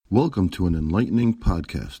Welcome to an enlightening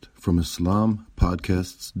podcast from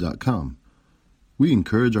IslamPodcasts.com. We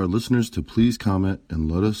encourage our listeners to please comment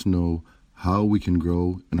and let us know how we can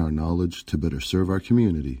grow in our knowledge to better serve our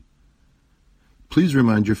community. Please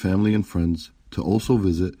remind your family and friends to also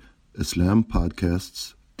visit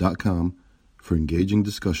IslamPodcasts.com for engaging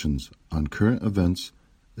discussions on current events,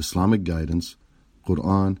 Islamic guidance,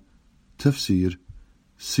 Quran, tafsir,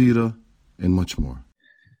 seerah, and much more.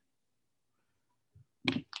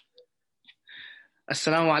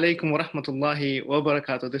 Assalamu alaikum wa rahmatullahi wa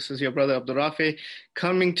barakatuh. This is your brother Abdul Rafi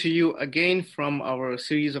coming to you again from our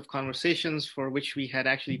series of conversations for which we had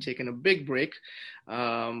actually taken a big break.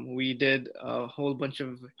 We did a whole bunch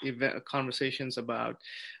of conversations about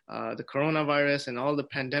the coronavirus and all the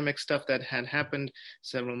pandemic stuff that had happened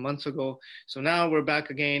several months ago. So now we're back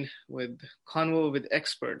again with Convo with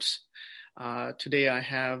experts. Today I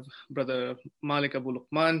have Brother Malik Abu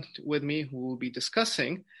Luqman with me, who will be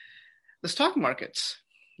discussing the stock markets.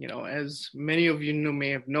 You know, as many of you may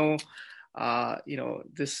have known,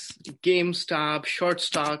 this GameStop,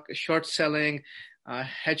 short selling,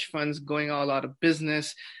 hedge funds going all out of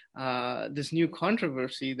business, this new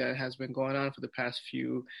controversy that has been going on for the past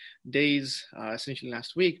few days, essentially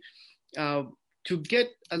last week. To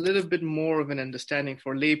get a little bit more of an understanding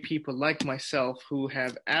for lay people like myself who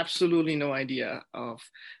have absolutely no idea of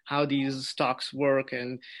how these stocks work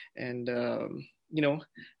and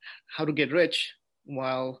how to get rich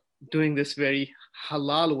while doing this very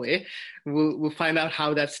halal way. We'll find out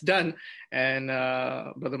how that's done. And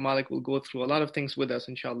Brother Malik will go through a lot of things with us,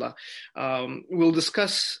 inshallah. We'll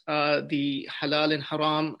discuss the halal and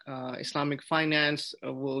haram, Islamic finance.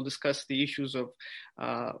 We'll discuss the issues of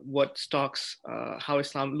what stocks, how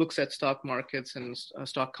Islam looks at stock markets and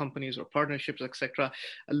stock companies or partnerships, etc.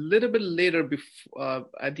 A little bit later,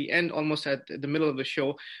 at the end, almost at the middle of the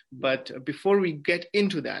show. But before we get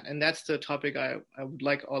into that, and that's the topic I would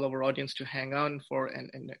like all of our audience to hang on for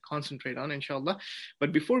and concentrate on, inshallah.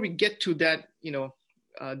 But before we get to that,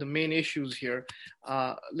 the main issues here,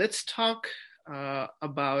 let's talk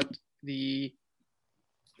about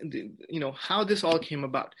how this all came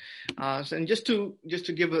about. And just to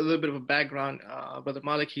give a little bit of a background, Brother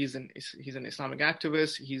Malik, he's an Islamic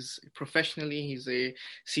activist. He's a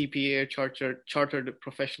CPA, chartered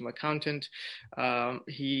professional accountant.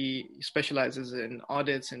 He specializes in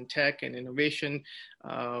audits and tech and innovation.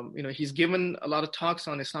 He's given a lot of talks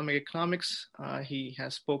on Islamic economics. He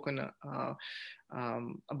has spoken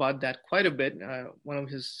about that quite a bit. One of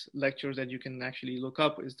his lectures that you can actually look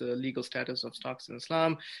up is the legal status of stocks in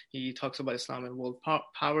Islam. He talks about Islam and world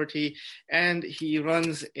poverty, and he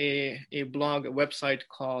runs a blog, a website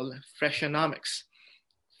called Freshonomics.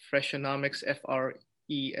 Freshonomics,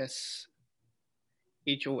 Freshonomics,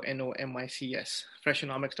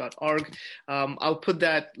 freshonomics.org. I'll put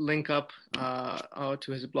that link up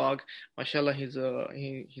to his blog. Mashallah, he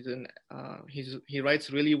writes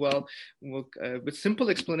really well with simple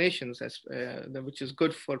explanations, which is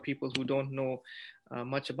good for people who don't know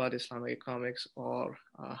much about Islamic economics or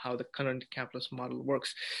how the current capitalist model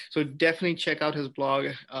works. So definitely check out his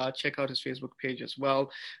blog, check out his Facebook page as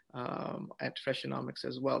well, at Freshonomics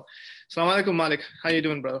as well. Assalamu alaikum, Malik. How you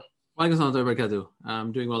doing, brother? I'm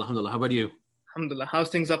doing well, alhamdulillah. How about you? Alhamdulillah. How's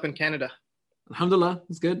things up in Canada? Alhamdulillah,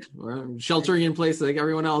 it's good. We're sheltering in place like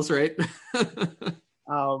everyone else, right?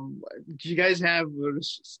 Do you guys have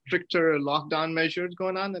stricter lockdown measures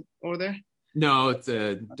going on over there? No, it's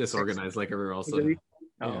disorganized like everywhere else. Really?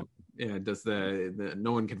 Yeah. Does the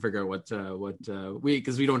no one can figure out what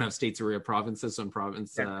because we don't have states or we have provinces. So in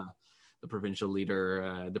province, the provincial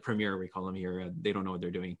leader, the premier, we call him here, they don't know what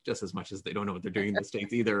they're doing just as much as they don't know what they're doing in the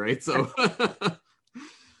states either, right? So,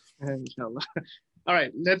 inshallah. All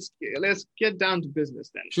right, let's get down to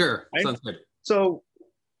business then. Sure, right? Sounds good. So,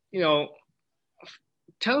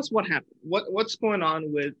 tell us what happened. What's going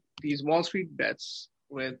on with these Wall Street bets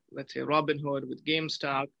with, let's say, Robinhood, with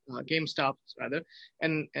GameStop rather,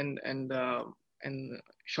 and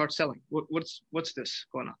short selling. What's this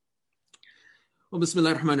going on? Well, Bismillah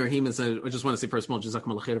ar-Rahman ar-Rahim. I just want to say first of all,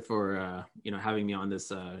 Jazakumullah khair for having me on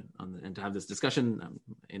this and to have this discussion.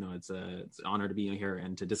 It's an honor to be here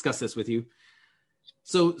and to discuss this with you.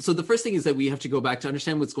 So the first thing is that we have to go back to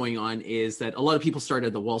understand what's going on. Is that a lot of people start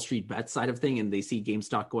at the Wall Street bet side of thing and they see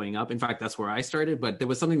GameStop going up. In fact, that's where I started. But there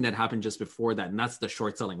was something that happened just before that, and that's the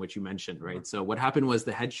short selling, which you mentioned, right? So what happened was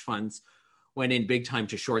the hedge funds went in big time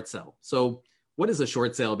to short sell. So what is a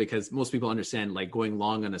short sale? Because most people understand like going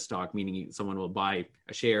long on a stock, meaning someone will buy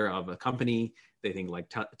a share of a company. They think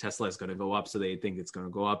like Tesla is going to go up. So they think it's going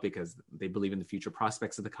to go up because they believe in the future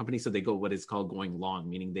prospects of the company. So they go what is called going long,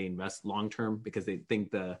 meaning they invest long-term because they think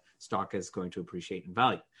the stock is going to appreciate in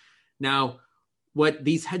value. Now, what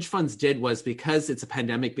these hedge funds did was, because it's a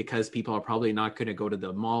pandemic, because people are probably not going to go to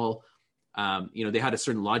the mall, they had a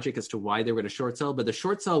certain logic as to why they were going to short sell. But the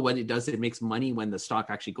short sell, what it does, it makes money when the stock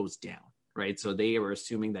actually goes down, right? So they were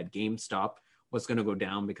assuming that GameStop was going to go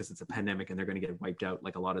down because it's a pandemic and they're going to get wiped out,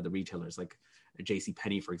 like a lot of the retailers, like J.C.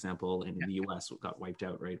 Penney, for example, in the U.S. got wiped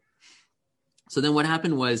out, right? So then what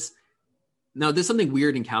happened was, now there's something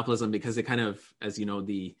weird in capitalism because it kind of, as you know,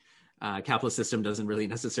 the capitalist system doesn't really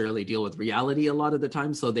necessarily deal with reality a lot of the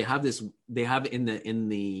time. So they have when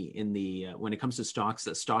it comes to stocks,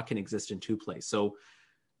 that stock can exist in two places. So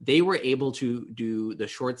they were able to do the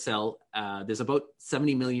short sell. There's about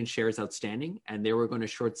 70 million shares outstanding, and they were going to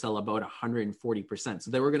short sell about 140%. So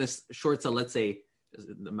they were going to short sell, let's say,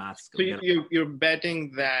 the maths. So you're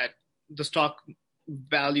betting that the stock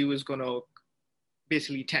value is going to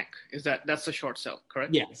basically tank. That's the short sell,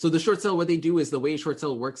 correct? Yeah. So the short sell, what they do is, the way short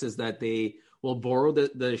sell works is that they will borrow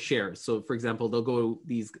the shares. So for example,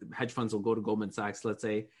 these hedge funds will go to Goldman Sachs, let's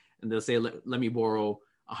say, and they'll say, let me borrow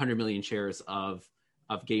 100 million shares of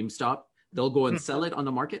GameStop. They'll go and sell it on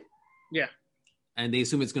the market. Yeah. And they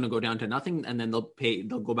assume it's going to go down to nothing. And then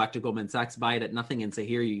they'll go back to Goldman Sachs, buy it at nothing, and say,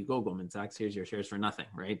 here you go, Goldman Sachs, here's your shares for nothing.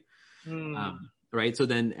 Right. Right. So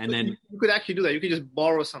then you could actually do that. You could just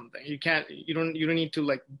borrow something. You don't need to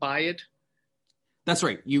like buy it. That's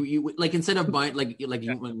right. You like, instead of buying,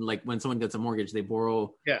 when someone gets a mortgage, they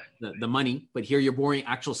borrow the money, but here you're borrowing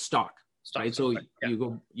actual stock. Right. So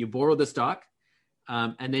you borrow the stock,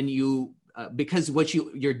 and then because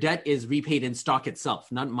your debt is repaid in stock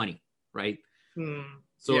itself, not money. Right.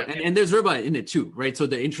 So, and there's riba in it too, right? So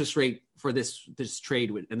the interest rate for this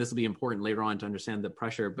trade, and this will be important later on to understand the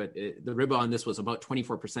pressure, but the riba on this was about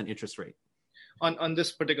 24% interest rate. On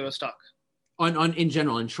this particular stock? In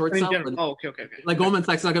general, in short sell. Oh, okay. Like Goldman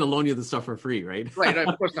Sachs not going to loan you the stuff for free, right? Right,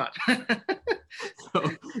 of course not.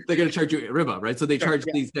 So they're going to charge you riba, right? So they charge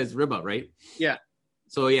these guys riba, right? Yeah.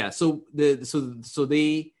 So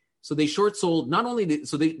they short sold, not only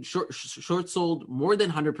they short sold more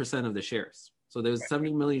than 100% of the shares. So there's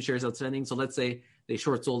 70 million shares outstanding. So let's say they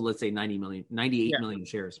short sold, let's say 98 million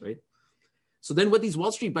shares, right? So then what these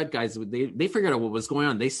Wall Street bet guys, they figured out what was going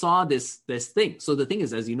on. They saw this thing. So the thing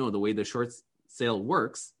is, as you know, the way the short sale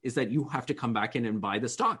works is that you have to come back in and buy the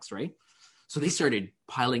stocks, right? So they started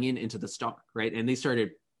piling into the stock, right? And they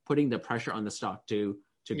started putting the pressure on the stock to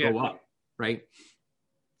go up, right?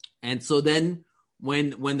 And so then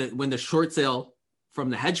when the short sale from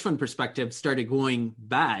the hedge fund perspective started going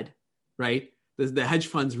bad, right? The hedge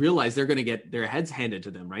funds realized they're going to get their heads handed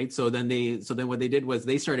to them, right? So then what they did was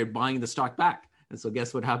they started buying the stock back. And so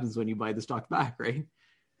guess what happens when you buy the stock back, right?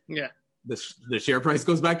 Yeah. The share price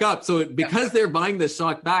goes back up. So because they're buying the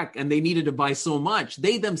stock back and they needed to buy so much,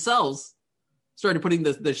 they themselves started putting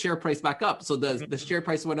the share price back up. So the share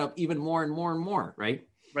price went up even more and more and more, right?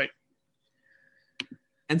 Right.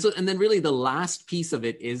 And then really the last piece of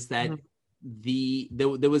it is that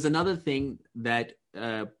there was another thing that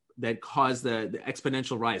caused the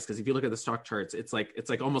exponential rise. Because if you look at the stock charts, it's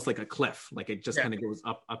like almost like a cliff, like it just kind of goes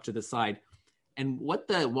up to the side. And what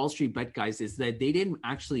the Wall Street bet guys is that they didn't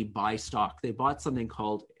actually buy stock. They bought something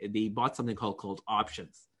called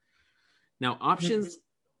options. Now options,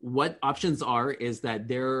 what options are is that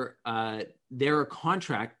they're a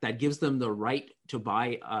contract that gives them the right to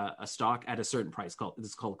buy a stock at a certain price.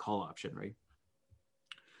 It's called a call option, right?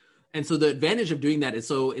 And so the advantage of doing that is,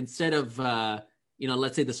 so instead of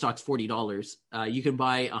let's say the stock's $40, you can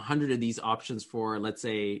buy 100 of these options for, let's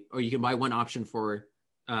say, or you can buy one option for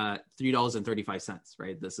 $3.35,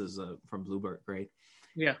 right? This is from Bloomberg, right?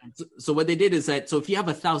 Yeah. So what they did is that, so if you have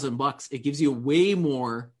 $1,000, it gives you way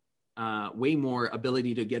more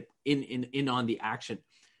ability to get in on the action.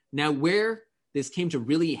 Now, where this came to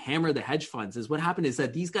really hammer the hedge funds is what happened is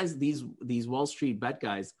that these guys, these Wall Street bet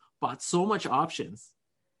guys, bought so much options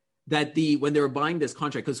that when they were buying this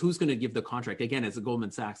contract, because who's going to give the contract? Again, it's a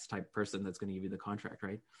Goldman Sachs type person that's going to give you the contract,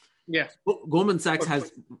 right? Yeah. Goldman Sachs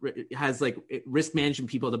has like risk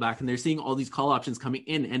management people at the back, and they're seeing all these call options coming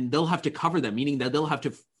in, and they'll have to cover them, meaning that they'll have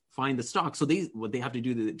to find the stock. So what they have to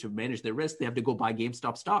do to manage their risk, they have to go buy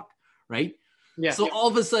GameStop stock, right? Yeah. So all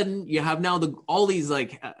of a sudden, you have now all these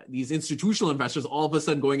these institutional investors all of a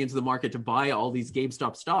sudden going into the market to buy all these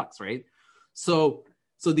GameStop stocks, right? So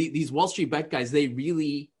these Wall Street bet guys, they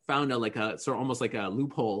really found almost like a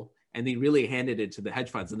loophole, and they really handed it to the hedge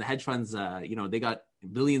funds. And the hedge funds, they got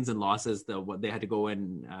billions in losses. What they had to go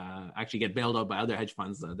and actually get bailed out by other hedge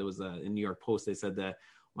funds. There was in New York Post, they said that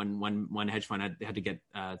one hedge fund had to get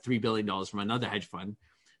 $3 billion from another hedge fund.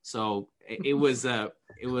 So it's a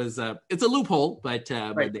loophole, but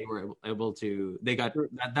they were able to,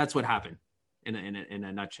 that's what happened in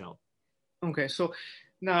a nutshell. Okay. So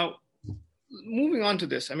now moving on to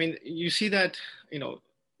this, I mean, you see that,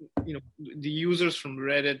 the users from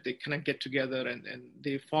Reddit, they kind of get together and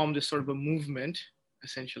they form this sort of a movement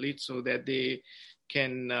essentially so that they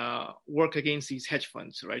can work against these hedge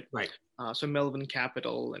funds, right? Right. So Melvin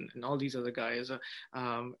Capital and all these other guys,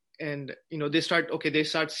 and they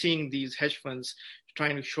start seeing these hedge funds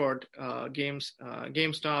trying to short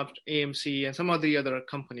GameStop, AMC, and some of the other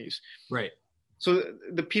companies. Right. So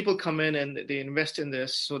the people come in and they invest in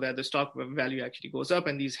this so that the stock value actually goes up,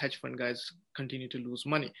 and these hedge fund guys continue to lose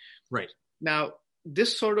money. Right. Now,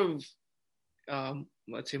 this sort of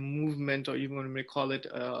let's say movement, or even when we call it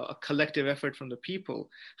a collective effort from the people,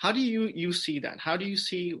 how do you see that? How do you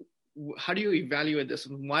evaluate this?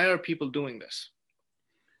 Why are people doing this?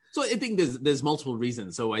 So I think there's multiple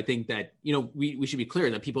reasons. So I think that, we should be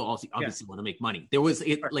clear that people also obviously want to make money. There was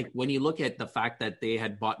like when you look at the fact that they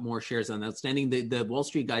had bought more shares on outstanding, the Wall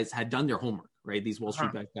Street guys had done their homework, right? These Wall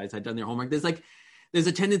Street guys had done their homework. There's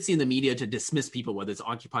a tendency in the media to dismiss people, whether it's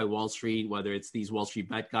Occupy Wall Street, whether it's these Wall Street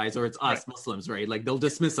bet guys, or it's us Muslims, right? Like they'll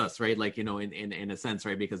dismiss us, right? Like, in a sense,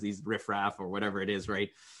 right? Because these riffraff or whatever it is, right?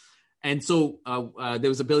 And so there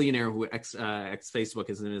was a billionaire who ex Facebook,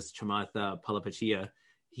 his name is Chamath Palihapitiya.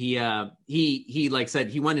 He like said,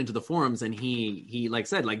 he went into the forums and he like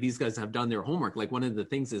said, like, these guys have done their homework. Like, one of the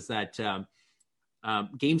things is that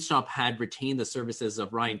GameStop had retained the services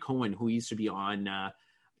of Ryan Cohen, who used to be on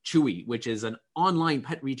Chewy, which is an online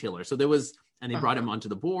pet retailer. So there was, and they brought him onto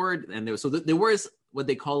the board, and there was what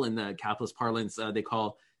they call in the capitalist parlance, they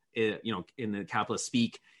call in the capitalist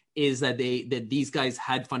speak, is that these guys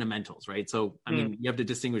had fundamentals, right? So I mean, you have to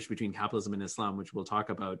distinguish between capitalism and Islam, which we'll talk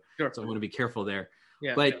about. Sure. So I want to be careful there.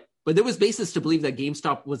 Yeah, but there was basis to believe that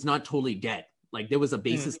GameStop was not totally dead. Like, there was a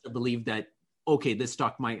basis to believe that, okay, this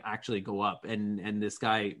stock might actually go up. And this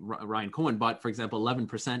guy, Ryan Cohen, bought, for example,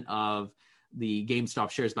 11% of the GameStop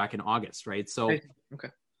shares back in August, right? So,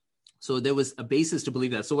 so there was a basis to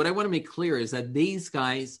believe that. So what I want to make clear is that these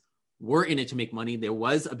guys were in it to make money. There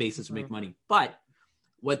was a basis to make money. But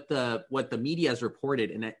what the media has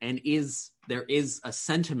reported, there is a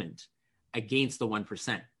sentiment against the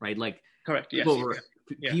 1%, right? Like, correct.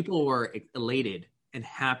 People were elated and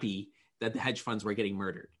happy that the hedge funds were getting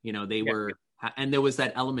murdered. They were, and there was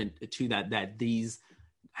that element to that these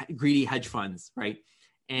greedy hedge funds, right?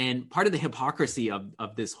 And part of the hypocrisy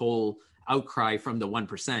of this whole outcry from the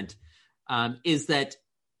 1% is that,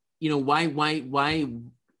 why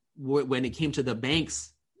when it came to the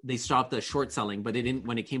banks, they stopped the short selling, but they didn't,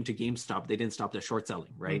 when it came to GameStop, they didn't stop the short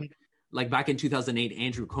selling, right? Mm-hmm. Like back in 2008,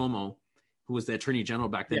 Andrew Cuomo, who was the attorney general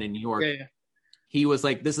back then in New York, he was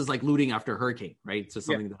like, this is like looting after a hurricane, right? So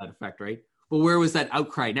something to that effect, right? But where was that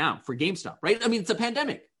outcry now for GameStop, right? I mean, it's a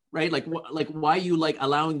pandemic, right? Like why are you like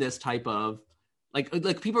allowing this type of, like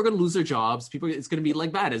people are going to lose their jobs. It's going to be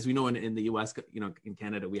like bad, as we know in the US, in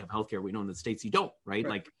Canada, we have healthcare. We know in the States, you don't, right?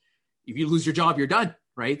 Like if you lose your job, you're done,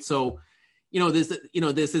 right? So, there's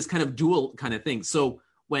this kind of dual kind of thing. So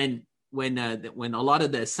when a lot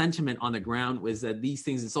of the sentiment on the ground was that these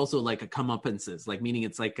things, it's also like a comeuppances, like meaning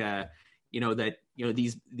it's like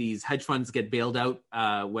these hedge funds get bailed out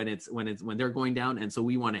when they're going down, and so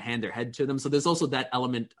we want to hand their head to them. So there's also that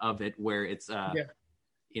element of it where it's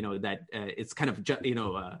it's kind of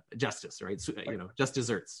justice, right? So, just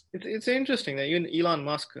desserts. It's interesting that even Elon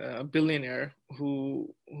Musk, a billionaire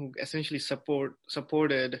who essentially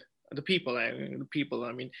supported the people.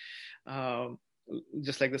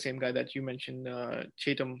 Just like the same guy that you mentioned,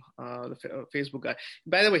 Chatham, the Facebook guy.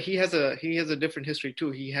 By the way, he has a different history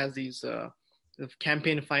too. He has these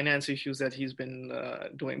campaign finance issues that he's been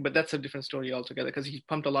doing, but that's a different story altogether, because he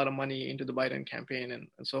pumped a lot of money into the Biden campaign and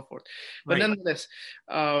so forth. But nonetheless,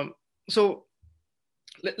 so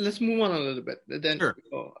let's move on a little bit. Then, sure.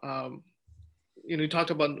 You talked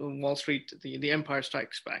about Wall Street, the empire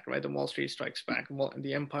strikes back, right? The Wall Street strikes back.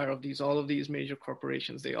 The empire of all of these major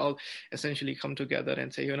corporations, they all essentially come together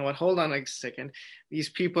and say, you know what, hold on a second. These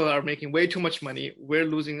people are making way too much money. We're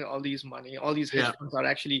losing all these money. All these hedge funds are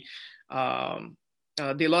actually,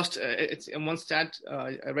 they lost, it's in one stat,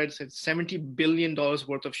 I read, it said $70 billion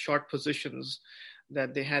worth of short positions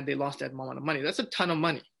that they lost that amount of money. That's a ton of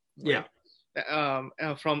money. Right? Yeah.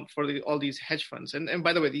 All these hedge funds, and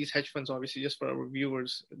by the way, these hedge funds, obviously, just for our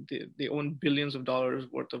viewers, they own billions of dollars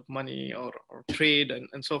worth of money or trade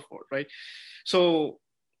and so forth, right? So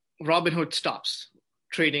Robinhood stops.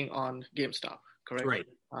 trading on GameStop, correct? Right.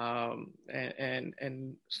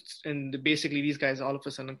 And basically these guys all of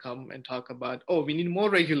a sudden come and talk about, oh, we need more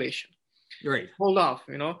regulation. Right. Hold off,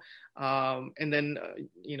 and then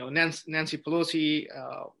Nancy Pelosi,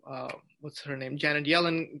 what's her name, Janet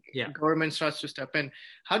Yellen, government starts to step in.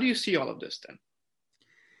 How do you see all of this then?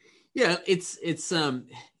 Yeah, it's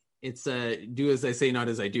do as I say, not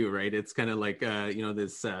as I do, right? It's kind of like only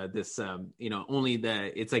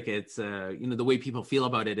the way people feel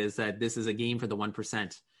about it is that this is a game for the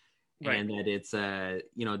 1%. Right. And that it's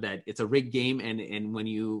that it's a rigged game, and when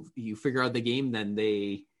you figure out the game, then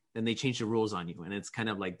they change the rules on you, and it's kind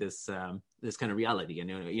of like this kind of reality.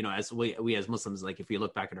 And as we as Muslims, like if we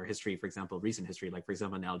look back at our history, for example, recent history, like for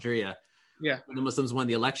example in Algeria, when the Muslims won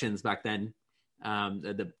the elections back then,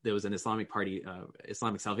 there was an Islamic party,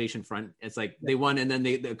 Islamic Salvation Front. It's like they won, and then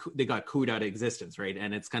they got cooed out of existence, right?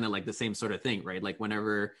 And it's kind of like the same sort of thing, right? Like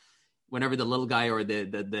whenever the little guy or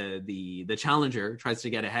the challenger tries to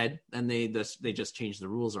get ahead, then they just change the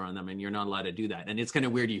rules around them, and you're not allowed to do that. And it's kind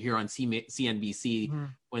of weird. You hear on CNBC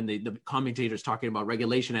when the commentators talking about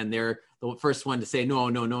regulation, and they're the first one to say no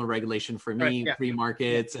regulation for me, free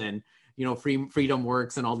markets, and freedom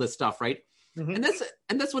works and all this stuff, right? And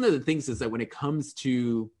that's one of the things is that when it comes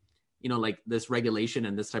to like this regulation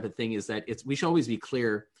and this type of thing is that we should always be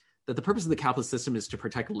clear that the purpose of the capitalist system is to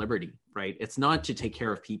protect liberty, right? It's not to take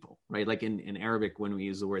care of people, right? Like in Arabic, when we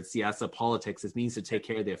use the word siyasa, politics, it means to take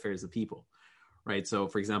care of the affairs of people, right? So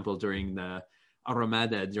for example, during the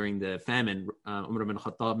Ar-Ramada, during the famine, Umar ibn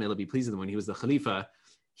Khattab, may Allah be pleased with him, when he was the Khalifa,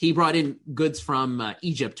 he brought in goods from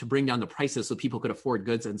Egypt to bring down the prices so people could afford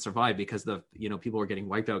goods and survive because people were getting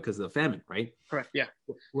wiped out because of the famine, right? Correct, yeah.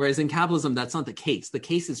 Whereas in capitalism, that's not the case. The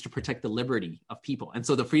case is to protect the liberty of people. And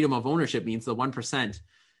so the freedom of ownership means the 1%,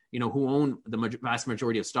 who own the vast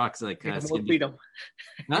majority of stocks, like they have more freedom.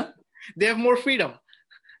 Huh? They have more freedom,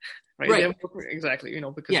 right? Right. They have exactly,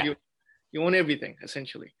 because you own everything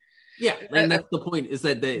essentially. Yeah, and that's the point. Is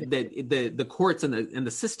that the courts and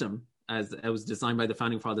the system, as it was designed by the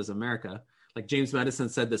founding fathers of America, like James Madison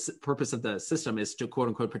said, the purpose of the system is to quote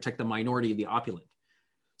unquote protect the minority of the opulent.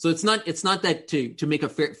 So it's not that to make a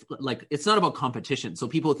fair, like it's not about competition. So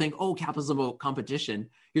people think, oh, capitalism is about competition.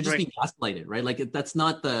 You're just being gaslighted, right? Like that's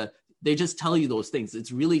not they just tell you those things.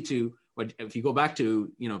 It's really if you go back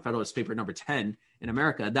to, Federalist Paper number 10 in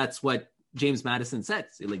America, that's what James Madison says.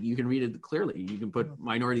 Like you can read it clearly. You can put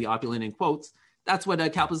minority opulent in quotes. That's what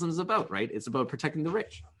capitalism is about, right? It's about protecting the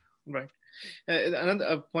rich. Right.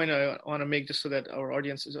 Another point I want to make, just so that our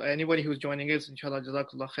audience, anybody who's joining us, inshallah,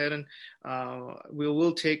 jazakallah khairan, we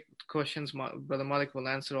will take questions. Brother Malik will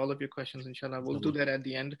answer all of your questions, inshallah. We'll do that at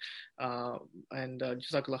the end. And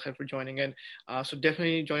jazakallah khair for joining in. So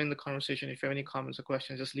definitely join the conversation. If you have any comments or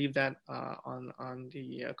questions, just leave that on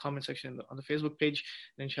the comment section on the Facebook page,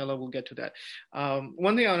 and inshallah we'll get to that.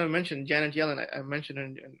 One thing I want to mention, Janet Yellen, I mentioned,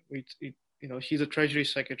 and she's a Treasury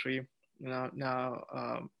Secretary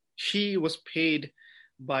now. She was paid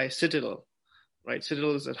by Citadel, right?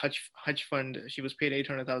 Citadel is a hedge fund. She was paid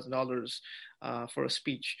 $800,000 for a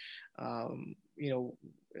speech. All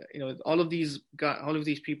of these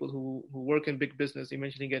people who work in big business, they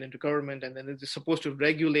eventually get into government, and then they're supposed to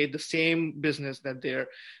regulate the same business that they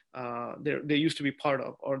used to be part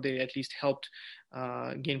of, or they at least helped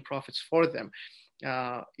gain profits for them.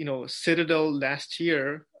 Citadel last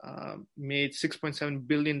year made $6.7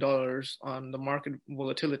 billion on the market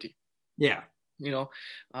volatility. Yeah.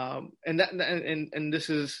 And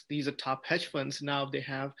these are top hedge funds. Now they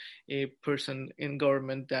have a person in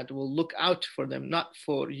government that will look out for them, not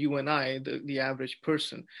for you and I, the average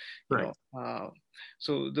person. Right.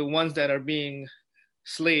 So the ones that are being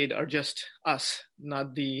slayed are just us,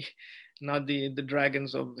 not the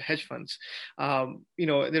dragons of hedge funds.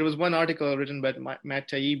 There was one article written by Matt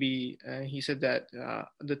Taibbi. He said that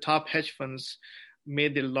the top hedge funds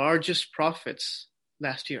made the largest profits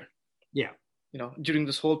last year. Yeah. During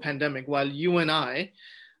this whole pandemic, while you and I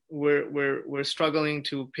we're struggling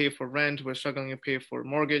to pay for rent, we're struggling to pay for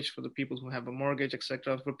mortgage for the people who have a mortgage,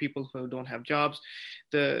 etc. For people who don't have jobs,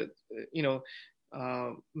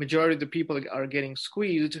 majority of the people are getting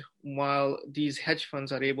squeezed, while these hedge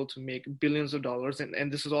funds are able to make billions of dollars,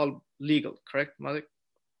 and this is all legal, correct, Malik?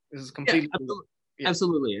 This is completely legal.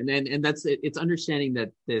 Absolutely. And that's it. It's understanding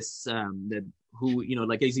that this that who,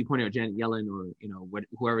 like as you pointed out, Janet Yellen, or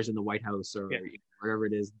whoever's in the White House, or wherever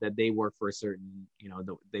it is, that they work for a certain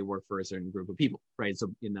they work for a certain group of people, right?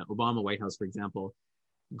 So in the Obama White House, for example,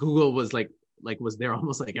 Google was was there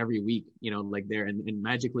almost like every week, there, and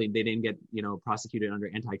magically they didn't get, prosecuted under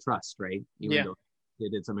antitrust, right? Even though they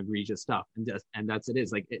did some egregious stuff. And that's it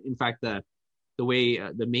is. Like, in fact, the the way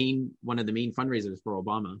one of the main fundraisers for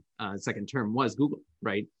Obama second term was Google,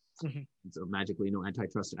 right? Mm-hmm. So magically, no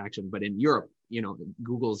antitrust action. But in Europe,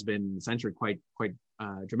 Google's been censured quite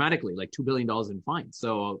dramatically, like $2 billion in fines.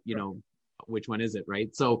 So which one is it,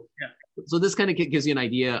 right? So so this kind of gives you an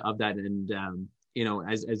idea of that, and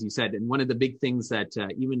as you said, and one of the big things that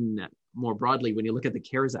even more broadly, when you look at the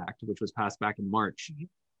CARES Act, which was passed back in March. Mm-hmm.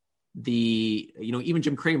 Even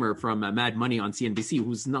Jim Cramer from Mad Money on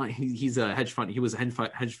CNBC, he's a hedge fund. He was a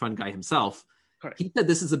hedge fund guy himself. Correct. He said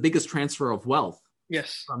this is the biggest transfer of wealth.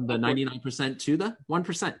 Yes. From the 99% to the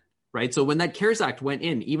 1%, right? So when that CARES Act went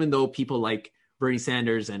in, even though people like Bernie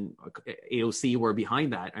Sanders and AOC were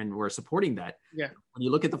behind that and were supporting that, when you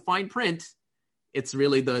look at the fine print, it's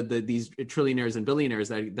really these trillionaires and billionaires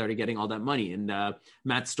that are getting all that money. And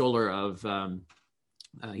Matt Stoller of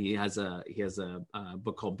he has a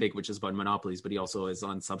book called Big, which is about monopolies, but he also is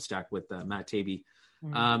on Substack with Matt Taibbi.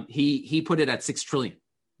 Mm-hmm. He put it at 6 trillion.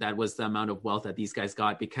 That was the amount of wealth that these guys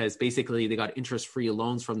got, because basically they got interest-free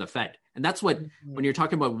loans from the Fed. And that's what, when you're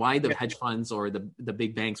talking about why the hedge funds or the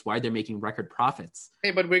big banks, why they're making record profits. Hey,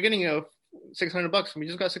 but we're getting $600. We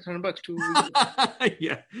just got $600 2 weeks ago.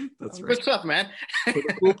 Yeah, that's right. Good stuff, man.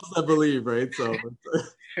 I believe, right? So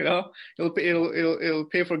it'll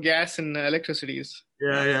pay for gas and electricities.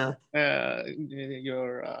 Yeah.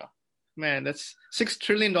 Man, that's $6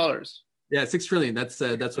 trillion. Yeah, 6 trillion. That's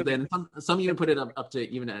what they. And some even put it up to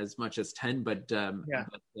even as much as 10. But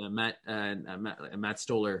Matt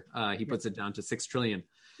Stoller he puts it down to 6 trillion.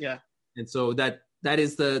 Yeah. And so that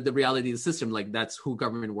is the reality of the system. Like that's who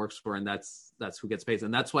government works for, and that's who gets paid.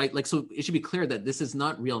 And that's why, so it should be clear that this is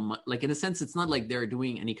not real. Like in a sense, it's not like they're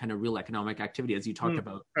doing any kind of real economic activity, as you talked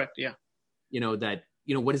about. Correct. Yeah.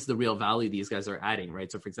 What is the real value these guys are adding,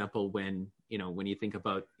 right? So for example, when you think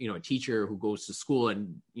about, a teacher who goes to school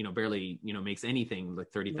and, barely, makes anything like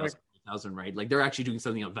 30,000, right? Like they're actually doing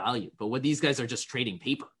something of value, but what these guys are just trading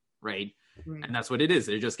paper, right? Mm-hmm. And that's what it is.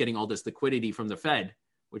 They're just getting all this liquidity from the Fed,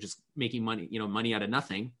 which is making money, money out of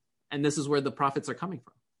nothing. And this is where the profits are coming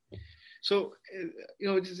from. So,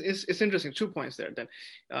 it's interesting. 2 points there. Then,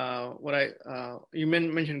 you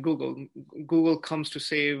mentioned Google. Google comes to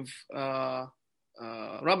save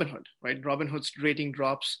Robinhood, right? Robinhood's rating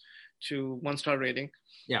drops to 1-star rating.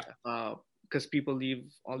 Yeah. Because people leave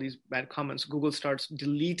all these bad comments. Google starts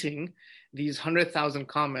deleting these 100,000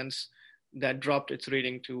 comments that dropped its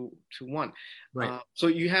rating to 1. Right. So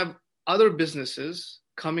you have other businesses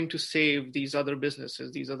coming to save these other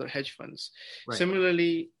businesses, these other hedge funds. Right.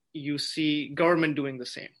 Similarly, you see government doing the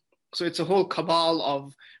same. So it's a whole cabal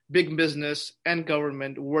of big business and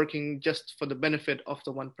government working just for the benefit of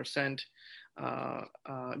the 1%.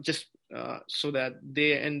 So that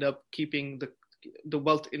they end up keeping the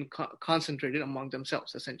wealth concentrated among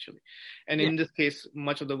themselves, essentially. And in this case,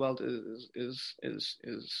 much of the wealth is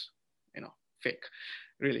fake,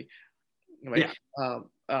 really. Right. Yeah.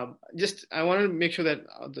 I wanted to make sure that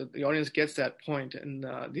the audience gets that point. And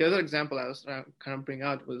the other example I was trying to kind of bring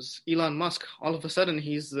out was Elon Musk. All of a sudden,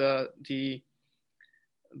 he's the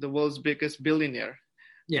world's biggest billionaire.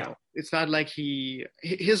 Yeah. It's not like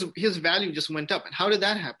his value just went up. And how did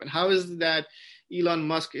that happen? How is it that Elon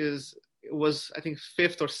Musk was I think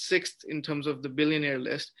 5th or 6th in terms of the billionaire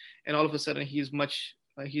list, and all of a sudden he's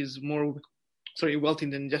more wealthy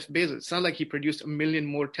than Jeff Bezos? It's not like he produced 1 million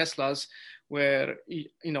more Teslas, where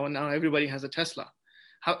now everybody has a Tesla.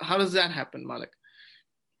 How does that happen, Malik?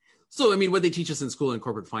 So I mean, what they teach us in school in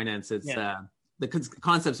corporate finance, it's the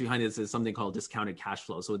concepts behind this is something called discounted cash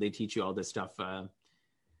flow. So they teach you all this stuff.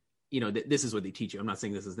 This is what they teach you. I'm not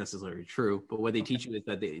saying this is necessarily true, but what they teach you is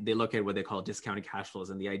that they look at what they call discounted cash flows.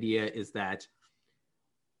 And the idea is that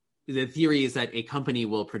the theory is that a company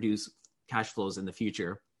will produce cash flows in the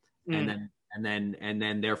future. And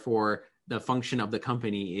then therefore the function of the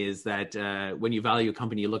company is that when you value a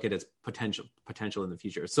company, you look at its potential in the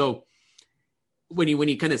future. So when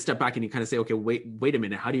you kind of step back and you kind of say, okay, wait a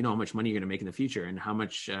minute, how do you know how much money you're going to make in the future, and how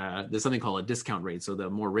much there's something called a discount rate. So the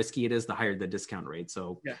more risky it is, the higher the discount rate.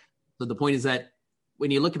 So the point is that when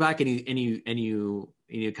you look back and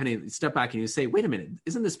you kind of step back and you say, wait a minute,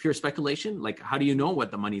 isn't this pure speculation? Like, how do you know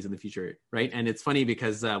what the money is in the future, right? And it's funny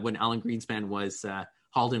because when Alan Greenspan was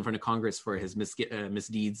hauled in front of Congress for his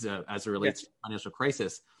misdeeds as it relates to the financial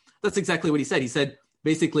crisis, that's exactly what he said. He said,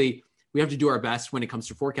 basically, we have to do our best when it comes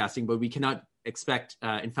to forecasting, but we cannot expect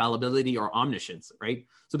infallibility or omniscience, right?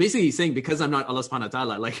 So basically he's saying, because I'm not Allah subhanahu wa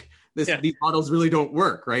ta'ala, like these models really don't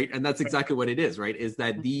work, right? And that's exactly what it is, right? Is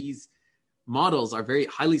that these models are very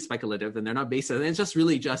highly speculative, and they're not based on, it's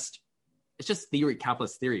just theory,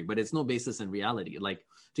 capitalist theory, but it's no basis in reality. Like,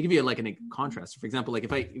 to give you like a contrast, for example, like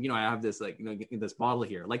if I have this this bottle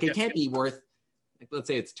here, like it can't be worth like let's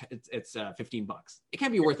say it's $15. It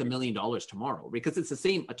can't be worth $1 million tomorrow because it's the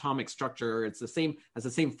same atomic structure. It's the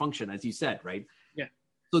same function as you said, right? Yeah.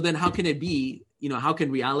 So then how can it be, how can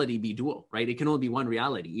reality be dual, right? It can only be one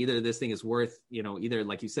reality. Either this thing is worth, either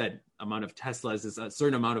like you said, amount of Teslas is a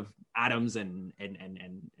certain amount of atoms and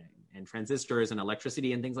transistors and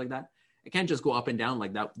electricity and things like that. It can't just go up and down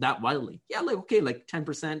like that wildly. Yeah, like, okay, like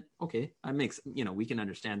 10%. Okay, that makes, we can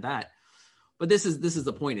understand that. But this is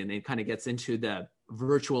the point, and it kind of gets into the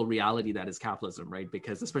virtual reality that is capitalism, right?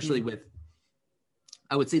 Because especially with,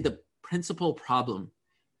 I would say the principal problem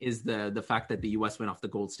is the fact that the U.S. went off the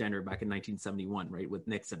gold standard back in 1971, right, with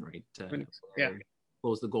Nixon, right, to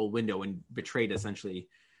close the gold window and betrayed essentially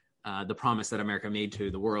the promise that America made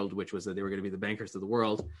to the world, which was that they were going to be the bankers of the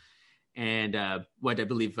world. And what I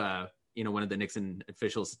believe, one of the Nixon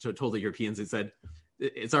officials told the Europeans, he said,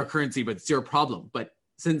 "It's our currency, but it's your problem." But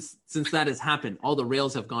since that has happened, all the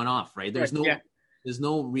rails have gone off, right? There's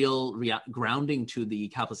no real grounding to the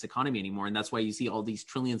capitalist economy anymore, and that's why you see all these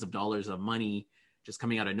trillions of dollars of money just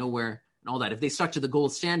coming out of nowhere and all that. If they stuck to the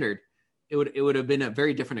gold standard, it would have been a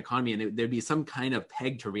very different economy, and there'd be some kind of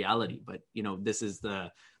peg to reality. But this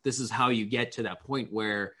is how you get to that point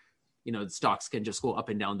where the stocks can just go up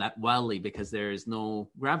and down that wildly because there is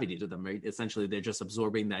no gravity to them, right? Essentially, they're just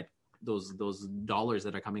absorbing those dollars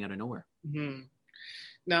that are coming out of nowhere. Mm-hmm.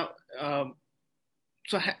 Now,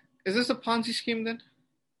 is this a Ponzi scheme then?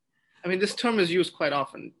 I mean, this term is used quite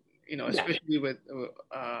often. Especially with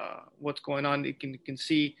what's going on, you can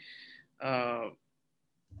see how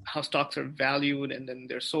stocks are valued and then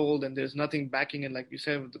they're sold, and there's nothing backing it, like you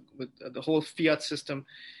said, with the whole fiat system.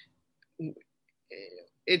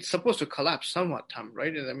 It's supposed to collapse somewhat, Tom,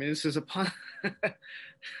 right? I mean, this is a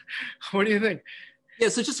what do you think? Yeah,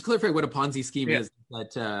 so just to clarify what a Ponzi scheme is,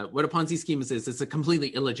 that what a Ponzi scheme is it's a completely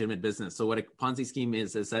illegitimate business. So what a Ponzi scheme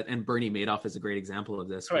is that, and Bernie Madoff is a great example of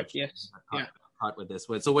this. Correct, yes. Caught with this.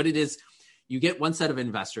 So what it is, you get one set of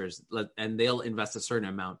investors and they'll invest a certain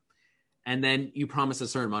amount, and then you promise a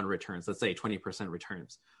certain amount of returns, let's say 20%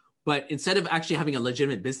 returns. But instead of actually having a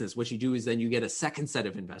legitimate business, what you do is then you get a second set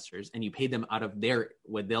of investors and you pay them out of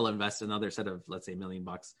what they'll invest another set of, let's say, $1 million.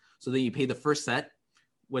 So then you pay the first set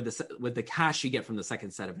with the cash you get from the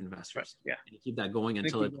second set of investors. Right. Yeah. And you keep that going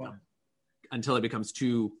until it becomes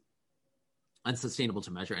too unsustainable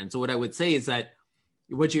to measure. And so what I would say is that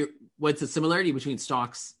what's the similarity between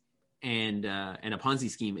stocks and a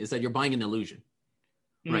Ponzi scheme is that you're buying an illusion,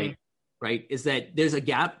 right? Right? Is that there's a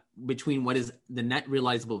gap between what is the net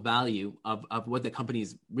realizable value of what the company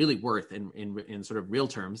is really worth in sort of real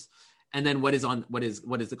terms, and then what is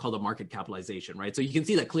called a market capitalization, right? So you can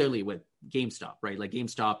see that clearly with GameStop, right? Like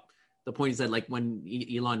GameStop, the point is that like when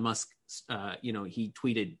Elon Musk, he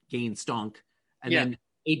tweeted gain stonk, and then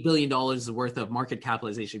 $8 billion worth of market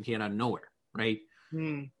capitalization came out of nowhere, right?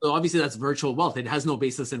 So obviously that's virtual wealth. It has no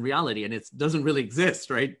basis in reality, and it doesn't really exist,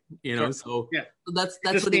 right? Sure. So that's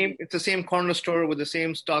it's the same corner store with the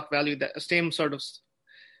same stock value, that same sort of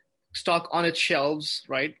stock on its shelves,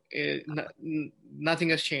 right?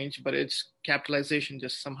 Nothing has changed, but its capitalization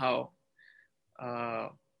just somehow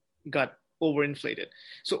got overinflated.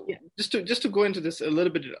 So just to go into this a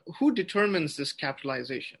little bit, who determines this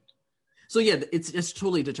capitalization? So yeah, it's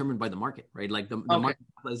totally determined by the market, right? Like the market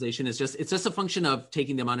capitalization is it's just a function of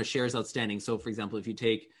taking the amount of shares outstanding. So for example, if you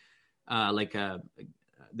take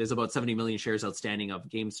there's about 70 million shares outstanding of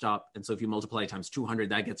GameStop. And so if you multiply times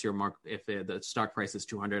 200, that gets your mark. If the stock price is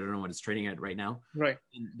 200, I don't know what it's trading at right now. Right.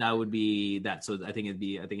 And that would be that. So I think it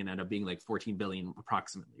ended up being like 14 billion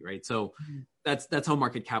approximately. Right. So that's how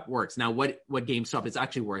market cap works. Now, what GameStop is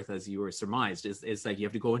actually worth, as you were surmised, is like you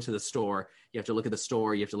have to go into the store, you have to look at the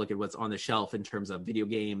store, you have to look at what's on the shelf in terms of video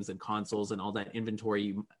games and consoles and all that inventory.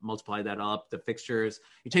 You multiply that up, the fixtures,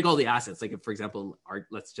 you take all the assets. Like if, for example,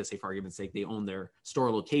 let's just say for argument's sake, they own their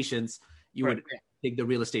store locations, you would take the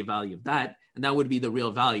real estate value of that, and that would be the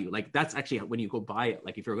real value. Like that's actually when you go buy it.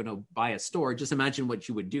 Like if you're going to buy a store, just imagine what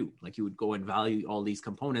you would do. Like you would go and value all these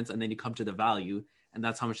components, and then you come to the value, and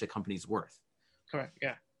that's how much the company's worth. Correct.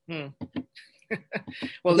 Yeah.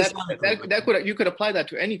 Well, you could apply that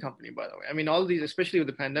to any company, by the way. I mean, all these, especially with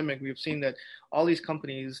the pandemic, we've seen that all these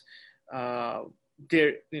companies,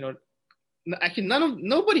 actually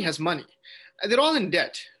nobody has money. They're all in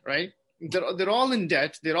debt, right? They're all in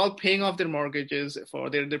debt. They're all paying off their mortgages.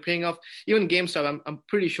 They're paying off. Even GameStop, I'm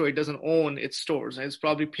pretty sure it doesn't own its stores. It's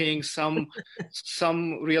probably paying some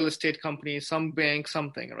real estate company, some bank,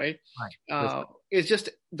 something, right? Right. It's just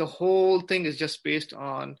the whole thing is just based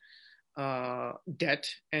on debt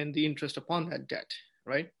and the interest upon that debt,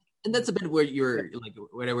 right? And that's a bit where you're like,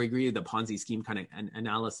 whatever I agree with the Ponzi scheme kind of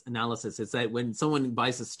analysis. It's that when someone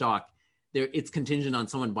buys a stock, it's contingent on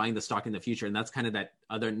someone buying the stock in the future, and that's kind of that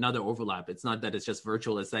another overlap. It's not that it's just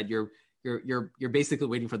virtual; it's that you're basically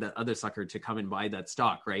waiting for that other sucker to come and buy that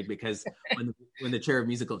stock, right? Because when the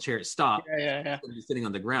musical chairs stop, yeah. It's going to be sitting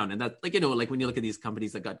on the ground, and that, like, you know, like when you look at these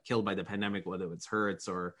companies that got killed by the pandemic, whether it's Hertz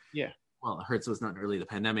or Hertz was not really the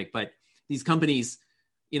pandemic, but these companies,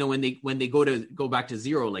 you know, when they go back to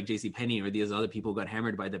zero, like JCPenney or these other people got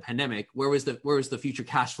hammered by the pandemic, where was the future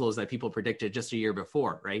cash flows that people predicted just a year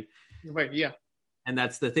before, right? Right. Yeah. And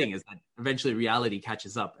that's the thing, is that eventually reality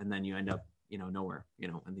catches up, and then you end up, you know, nowhere, you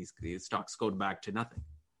know, and these stocks go back to nothing.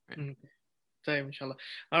 Right? Mm-hmm. Inshallah.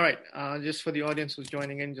 All right. Just for the audience who's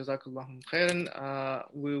joining in, Jazakallahu khairan.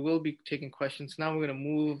 We will be taking questions. Now we're going to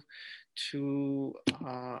move to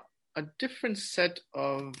a different set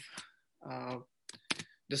of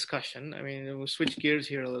discussion. I mean, we'll switch gears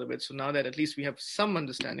here a little bit. So now that at least we have some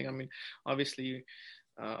understanding, I mean, obviously,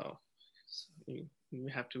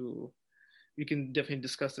 we can definitely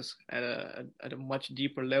discuss this at a much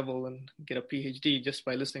deeper level and get a PhD just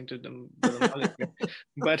by listening to them.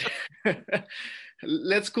 But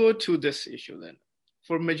let's go to this issue then.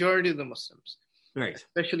 For majority of the Muslims, right,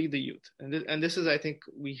 especially the youth, and this is, I think,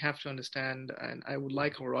 we have to understand, and I would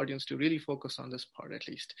like our audience to really focus on this part at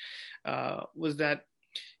least, was that,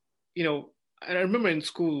 you know, I remember in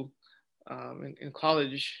school, in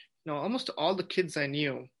college, you know, almost all the kids I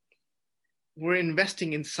knew were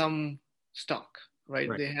investing in some stock, right?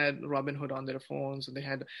 They had Robinhood on their phones, and they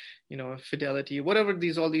had, you know, Fidelity, whatever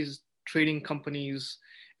all these trading companies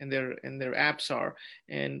and their apps are.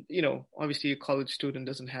 And, you know, obviously a college student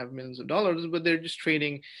doesn't have millions of dollars, but they're just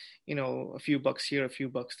trading, you know, a few bucks here, a few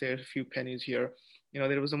bucks there, a few pennies here. You know,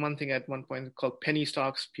 there was one thing at one point called penny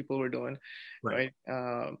stocks people were doing, right?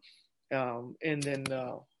 And then,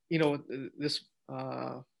 you know, this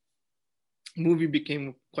movie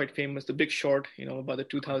became quite famous, The Big Short, you know, about the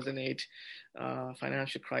 2008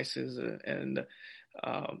 financial crisis. And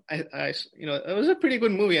I, you know, it was a pretty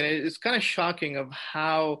good movie, and it's kind of shocking of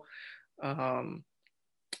how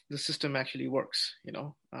the system actually works, you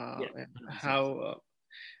know, and how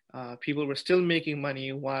people were still making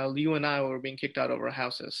money while you and I were being kicked out of our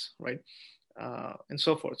houses, right? And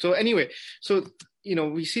so forth. So anyway, so, you know,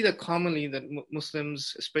 we see that commonly that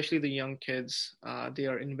Muslims, especially the young kids, they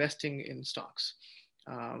are investing in stocks.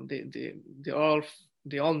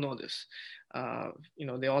 They all know this. You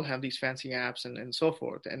know, they all have these fancy apps and so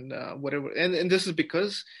forth, and whatever. And this is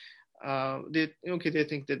because they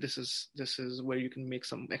think that this is where you can make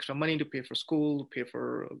some extra money to pay for school, pay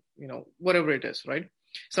for, you know, whatever it is, right?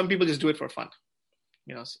 Some people just do it for fun.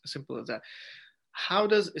 You know, simple as that. How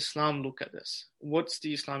does Islam look at this? What's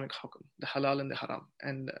the Islamic hukm, the halal and the haram?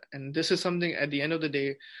 And this is something, at the end of the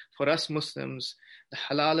day, for us Muslims, the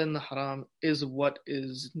halal and the haram is what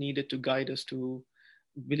is needed to guide us to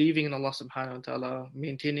believing in Allah subhanahu wa ta'ala,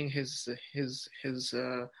 maintaining his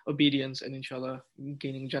obedience, and inshallah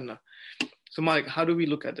gaining Jannah. So Malik, how do we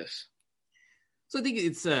look at this? So I think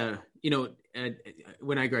it's, you know,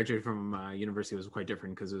 when I graduated from university, it was quite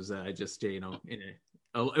different, because it was just, you know,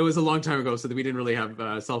 it was a long time ago, so that we didn't really have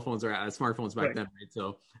cell phones or smartphones back then, right?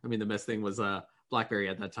 So, I mean, the best thing was BlackBerry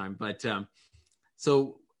at that time. But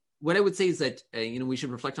so what I would say is that, you know, we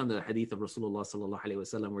should reflect on the hadith of Rasulullah sallallahu alaihi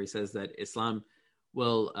wasallam, where he says that Islam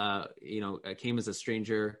will, you know, came as a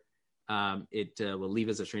stranger, it will leave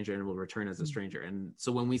as a stranger, and will return as a stranger. And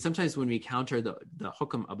so when we counter the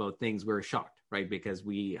hukm about things, we're shocked, right? Because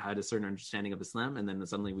we had a certain understanding of Islam, and then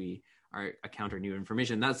suddenly we counter new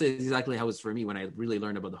information. That's exactly how it was for me when I really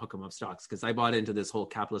learned about the hukm of stocks, because I bought into this whole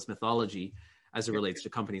capitalist mythology as it relates to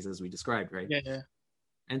companies, as we described, right? Yeah.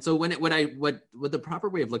 And so what the proper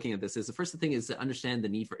way of looking at this is, the first thing is to understand the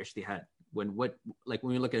need for ijtihad. When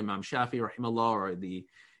we look at Imam Shafi rahimahullah, or the,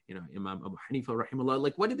 you know, Imam Abu Hanifa rahimahullah,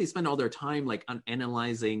 like, what did they spend all their time like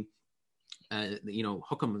analyzing, you know,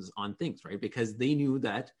 hukms on things, right? Because they knew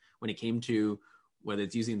that when it came to whether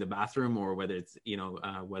it's using the bathroom, or whether it's, you know,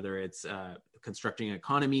 whether it's constructing an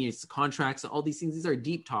economy, it's contracts, all these things, these are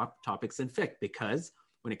deep topics in fiqh, because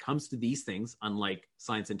when it comes to these things, unlike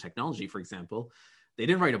science and technology, for example, they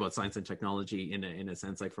didn't write about science and technology in a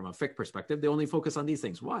sense, like from a fiqh perspective. They only focus on these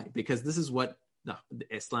things. Why? Because this is what the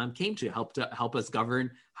Islam came to help us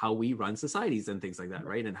govern how we run societies and things like that,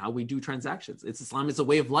 right? And how we do transactions. Islam is a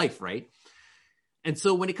way of life, right? And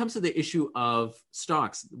so when it comes to the issue of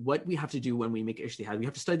stocks, what we have to do when we make ijtihad, we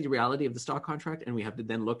have to study the reality of the stock contract, and we have to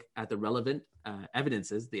then look at the relevant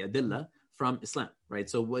evidences, the adillah from Islam, right?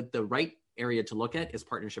 So what the right area to look at is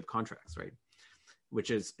partnership contracts, right? which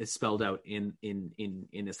is spelled out in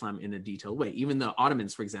Islam in a detailed way. Even the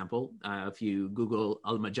Ottomans, for example, if you Google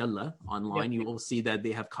Al-Majalla online, you will see that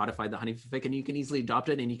they have codified the Hanafi fiqh, and you can easily adopt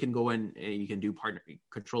it, and you can go in, you can do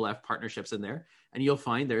Control F partnerships in there, and you'll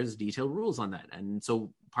find there's detailed rules on that. And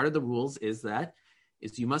so part of the rules is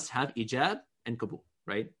you must have ijab and qabul,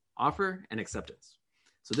 right? Offer and acceptance.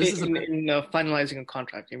 So this is in finalizing a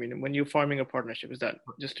contract. I mean, when you're forming a partnership, is that,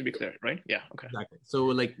 just to be clear, right? Yeah. Okay. Exactly. So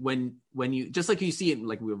like when you, just like you see it,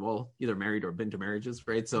 like we've all either married or been to marriages,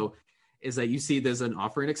 right? So is that you see there's an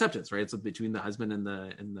offer and acceptance, right? So between the husband and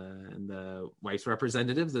the wife's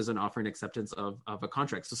representatives, there's an offer and acceptance of a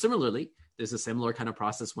contract. So similarly, there's a similar kind of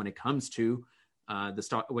process when it comes to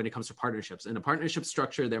when it comes to partnerships. In a partnership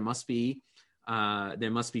structure, there must be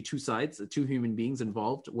two sides, two human beings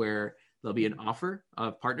involved, where there'll be an offer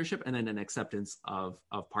of partnership and then an acceptance of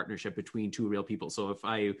partnership between two real people. So if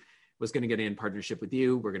I was going to get in partnership with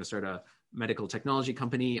you, we're going to start a medical technology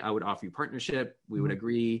company, I would offer you partnership, we would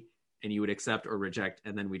agree, and you would accept or reject,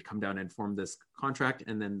 and then we'd come down and form this contract,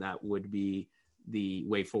 and then that would be the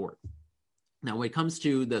way forward. Now, when it comes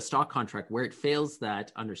to the stock contract, where it fails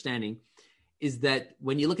that understanding is that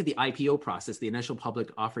when you look at the IPO process, the initial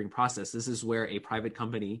public offering process, this is where a private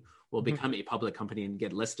company will become a public company and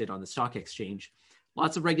get listed on the stock exchange.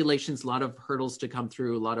 Lots of regulations, a lot of hurdles to come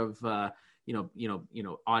through, a lot of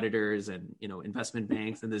auditors and investment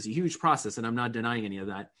banks, and there's a huge process, and I'm not denying any of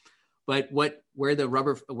that. But where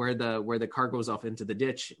the car goes off into the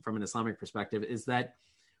ditch from an Islamic perspective is that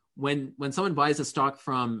when someone buys a stock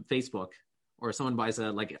from Facebook, or someone buys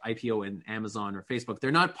a like IPO in Amazon or Facebook,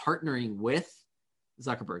 they're not partnering with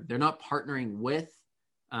Zuckerberg. They're not partnering with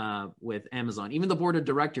Amazon. Even the board of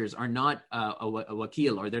directors are not a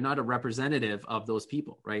wakil, or they're not a representative of those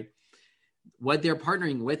people, right? What they're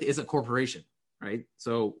partnering with is a corporation, right?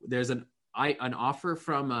 So there's an offer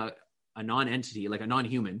from a non-entity, like a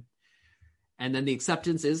non-human, and then the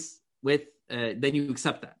acceptance is with then you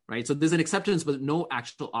accept that, right? So there's an acceptance but no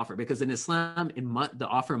actual offer, because in Islam, the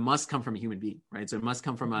offer must come from a human being, right? So it must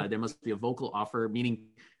come from there must be a vocal offer, meaning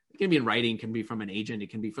it can be in writing, can be from an agent, it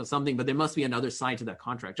can be from something, but there must be another side to that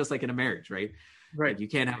contract, just like in a marriage, right? Right. Like you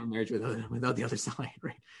can't have a marriage without the other side,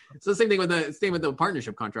 right? So the same thing with the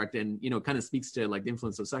partnership contract, and kind of speaks to like the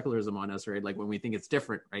influence of secularism on us, right? Like when we think it's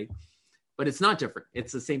different, right? But it's not different.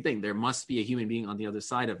 It's the same thing. There must be a human being on the other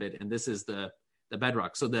side of it, and this is the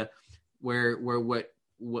bedrock. So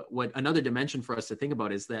what another dimension for us to think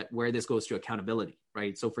about is that where this goes to accountability,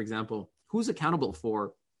 right? So for example, who's accountable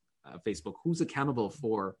for Facebook? Who's accountable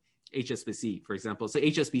for HSBC, for example? So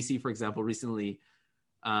HSBC, for example, recently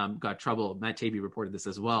got trouble. Matt Taibbi reported this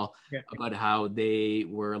as well, about how they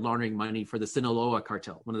were laundering money for the Sinaloa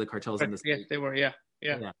cartel, one of the cartels in the state. Yes, they were. Yeah.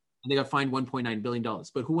 And they got fined $1.9 billion.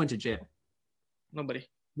 But who went to jail?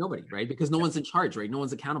 Nobody, right? Because no one's in charge, right? No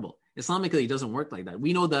one's accountable. Islamically, it doesn't work like that.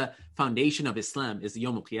 We know the foundation of Islam is the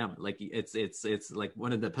Yawm al-Qiyamah. Like it's like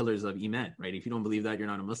one of the pillars of Iman, right? If you don't believe that, you're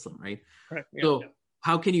not a Muslim, right? Correct.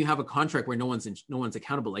 How can you have a contract where no one's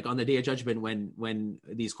accountable? Like on the Day of Judgment, when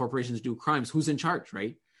these corporations do crimes, who's in charge,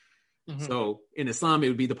 right? Mm-hmm. So in Islam, it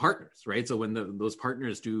would be the partners, right? So when those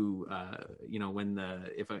partners do,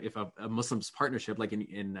 if a Muslim's partnership, like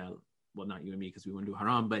in well, not you and me because we wouldn't do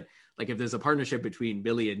haram, but like if there's a partnership between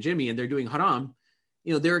Billy and Jimmy and they're doing haram,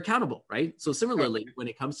 they're accountable, right? So similarly, when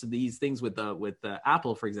it comes to these things with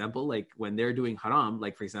Apple, for example, like when they're doing haram,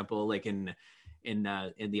 like for example, like in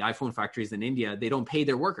the iPhone factories in India, they don't pay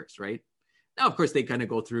their workers, right? Now, of course, they kind of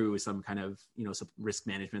go through some kind of, some risk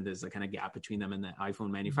management. There's a kind of gap between them and the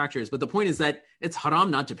iPhone manufacturers. But the point is that it's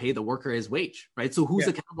haram not to pay the worker his wage, right? So who's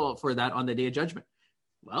accountable for that on the Day of Judgment?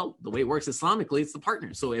 Well, the way it works Islamically, it's the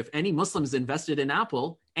partner. So if any Muslims invested in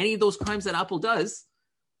Apple, any of those crimes that Apple does,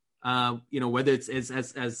 whether it's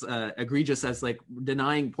as egregious as like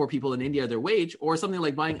denying poor people in India their wage, or something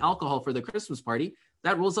like buying alcohol for the Christmas party,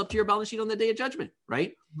 that rolls up to your balance sheet on the Day of Judgment,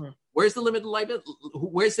 right? Mm-hmm. Where's the limit of liability?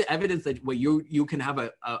 Where's the evidence that you can have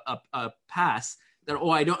a pass that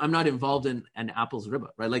I'm not involved in an Apple's riba,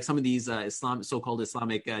 right? Like some of these so-called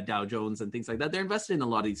Islamic Dow Jones and things like that, they're invested in a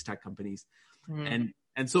lot of these tech companies,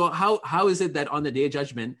 and so how is it that on the Day of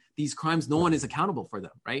Judgment these crimes no one is accountable for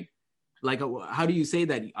them, right? Like how do you say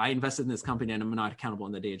that I invested in this company and I'm not accountable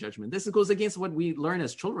on the Day of Judgment? This goes against what we learn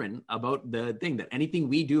as children about the thing that anything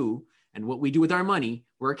we do and what we do with our money,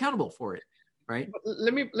 we're accountable for it, right?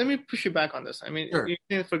 Let me push you back on this. I mean, sure.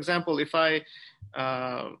 For example, if I,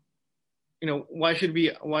 why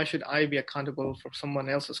should I be accountable for someone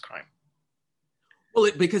else's crime? Well,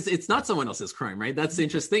 because it's not someone else's crime, right? That's the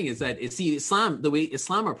interesting thing is that Islam, the way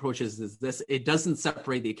Islam approaches is this, it doesn't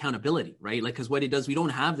separate the accountability, right? Like, because what it does, we don't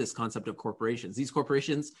have this concept of corporations. These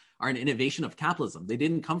corporations are an innovation of capitalism. They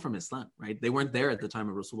didn't come from Islam, right? They weren't there at the time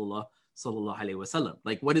of Rasulullah sallallahu alaihi wasallam.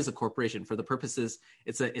 Like, what is a corporation? For the purposes,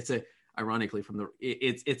 it's a ironically from the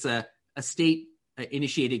it's a state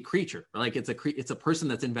initiated creature. Like it's a person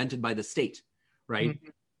that's invented by the state, right? Mm-hmm.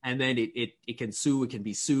 And then it can sue, it can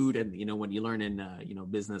be sued. And, when you learn in,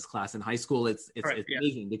 business class in high school, it's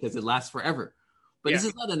amazing because it lasts forever. But this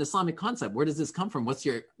is not an Islamic concept. Where does this come from?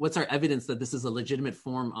 What's our evidence that this is a legitimate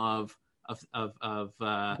form of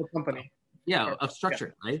company? Of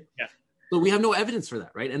structure, right? Yeah. So we have no evidence for that,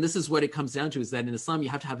 right? And this is what it comes down to, is that in Islam, you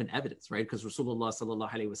have to have an evidence, right? Because Rasulullah sallallahu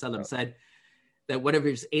alaihi wasallam said that whatever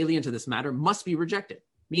is alien to this matter must be rejected.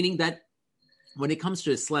 Meaning that when it comes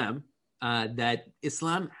to Islam, that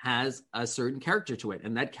Islam has a certain character to it,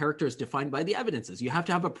 and that character is defined by the evidences. You have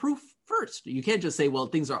to have a proof first. You can't just say, well,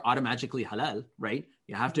 things are automatically halal, right?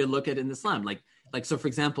 You have to look at it in Islam. Like so, for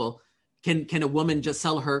example, can a woman just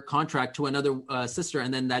sell her contract to another sister,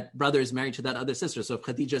 and then that brother is married to that other sister? So if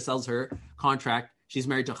Khadija sells her contract, she's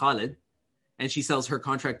married to Khalid, and she sells her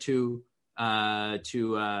contract to Maryam,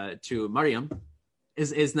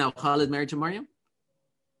 is now Khalid married to Maryam?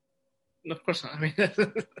 Of course not. I mean,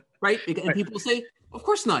 right? And people say, of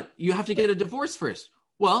course not. You have to get a divorce first.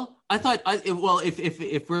 Well, I thought,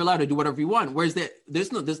 if we're allowed to do whatever we want,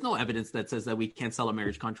 there's no evidence that says that we can't sell a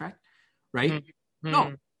marriage contract, right? Mm-hmm.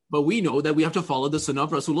 No, but we know that we have to follow the sunnah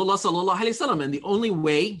of Rasulullah sallallahu alaihi wasallam, and the only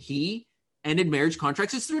way he ended marriage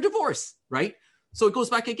contracts is through divorce, right? So it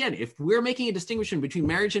goes back again. If we're making a distinction between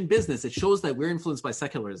marriage and business, it shows that we're influenced by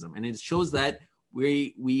secularism, and it shows that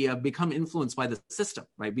we have become influenced by the system,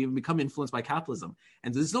 right? We become influenced by capitalism,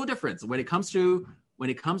 and there's no difference when it comes to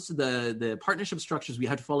the partnership structures. We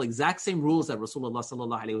have to follow exact same rules that Rasulullah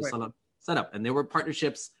sallallahu alaihi wasallam set up, and there were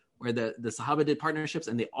partnerships where the Sahaba did partnerships,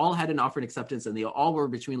 and they all had an offer and acceptance, and they all were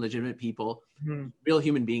between legitimate people, real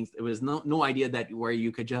human beings. There was no idea that where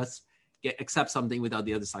you could just accept something without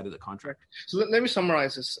the other side of the contract. So let me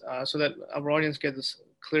summarize this so that our audience gets this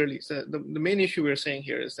clearly. So the main issue we're saying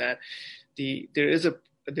here is that there's a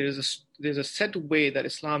set way that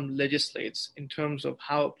Islam legislates in terms of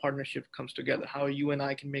how a partnership comes together, how you and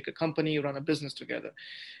I can make a company, run a business together.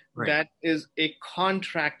 Right. That is a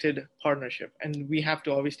contracted partnership, and we have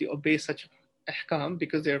to obviously obey such ahkam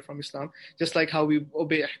because they're from Islam, just like how we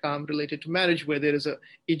obey ahkam related to marriage, where there is a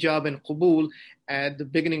ijab and qabul at the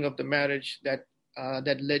beginning of the marriage that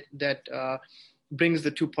brings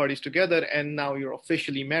the two parties together, and now you're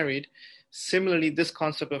officially married. Similarly, this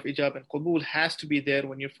concept of ijab and qabul has to be there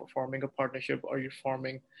when you're forming a partnership or you're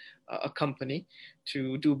forming a company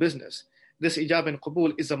to do business. This ijab and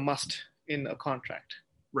qabul is a must in a contract,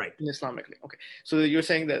 right? In Islamically, okay. So you're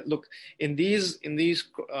saying that, look, in these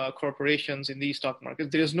corporations, in these stock markets,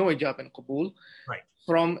 there is no ijab and qabul, right?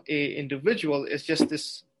 From a individual. It's just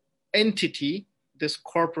this entity, this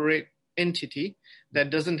corporate entity that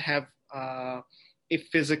doesn't have a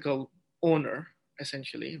physical owner,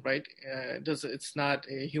 essentially, right? It's not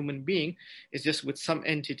a human being. It's just with some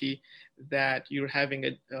entity that you're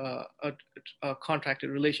having a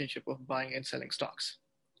contracted relationship of buying and selling stocks.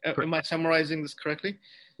 Am I summarizing this correctly?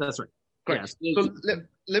 That's right. Correct. Yes. So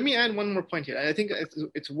let me add one more point here. I think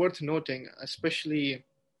it's worth noting, especially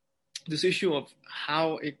this issue of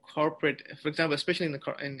how a corporate, for example, especially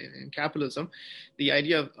in capitalism, the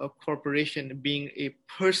idea of a corporation being a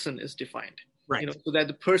person is defined. Right. So that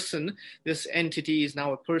the person, this entity is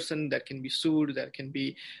now a person that can be sued, that can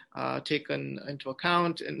be taken into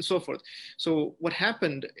account, and so forth. So what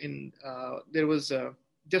happened there was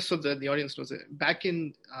just so that the audience knows, back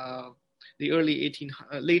in the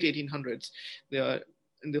late 1800s, the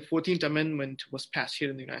 14th Amendment was passed here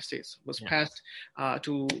in the United States, passed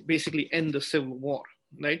to basically end the Civil War,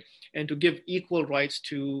 right? And to give equal rights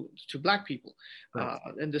to Black people. Right.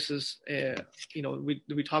 And this is,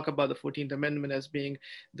 we talk about the 14th Amendment as being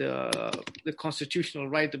the constitutional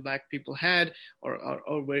right that Black people had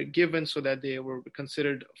or were given so that they were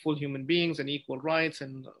considered full human beings and equal rights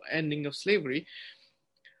and ending of slavery.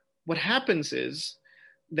 What happens is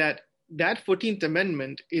that 14th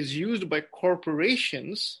Amendment is used by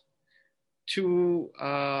corporations to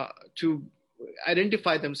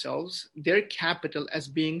identify themselves, their capital, as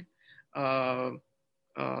being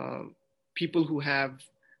people who have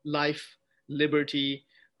life, liberty,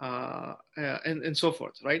 and so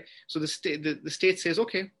forth, right? So the state says,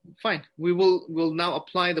 okay, fine, we'll now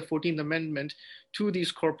apply the 14th Amendment to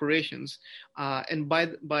these corporations, and by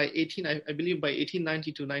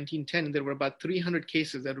 1890 to 1910, there were about 300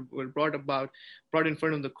 cases that were brought in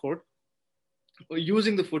front of the court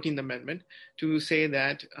using the 14th Amendment to say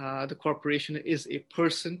that the corporation is a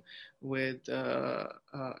person with a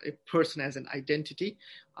person as an identity.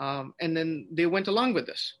 And then they went along with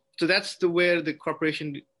this. So that's where the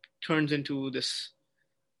corporation turns into this,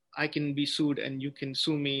 I can be sued and you can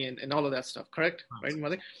sue me and all of that stuff. Correct? Right,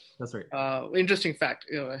 Malik? That's right. Interesting fact,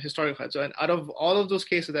 historical fact. So, and out of all of those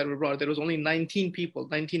cases that were brought, there was only 19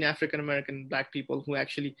 African-American Black people who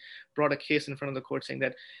actually brought a case in front of the court saying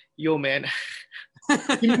that, yo, man,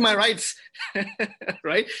 give me my rights,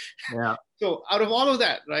 right? Yeah. So out of all of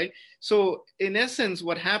that, right? So in essence,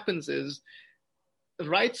 what happens is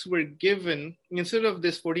rights were given, instead of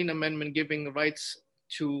this 14th Amendment giving rights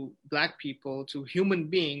to Black people, to human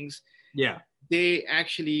beings, they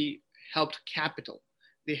actually helped capital.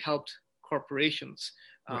 They helped corporations.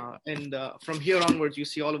 Right. And from here onwards, you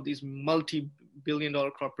see all of these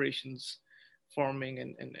multi-billion-dollar corporations forming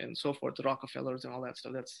and so forth, the Rockefellers and all that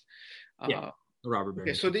stuff. That's Robert Baring.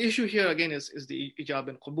 Okay, so the issue here again is the ijab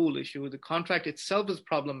and qabul issue. The contract itself is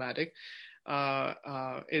problematic.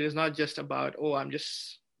 It is not just about, I'm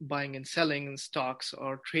just buying and selling in stocks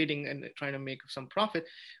or trading and trying to make some profit.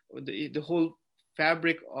 The whole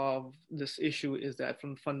fabric of this issue is that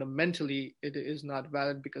fundamentally it is not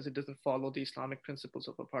valid because it doesn't follow the Islamic principles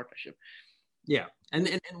of a partnership. Yeah, and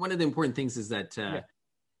one of the important things is that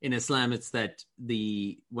in Islam, it's that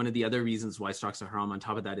one of the other reasons why stocks are haram on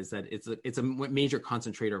top of that is that it's a major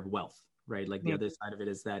concentrator of wealth, right? Like the other side of it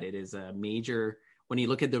is that it is a major, when you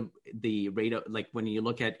look at the rate of, like when you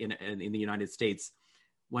look at in the United States,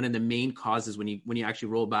 one of the main causes when you actually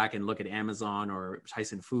roll back and look at Amazon or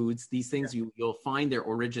Tyson Foods, these things you'll find their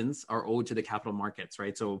origins are owed to the capital markets,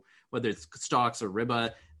 right? So whether it's stocks or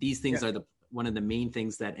riba, these things are one of the main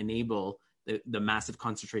things that enable the massive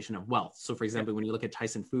concentration of wealth. So for example, when you look at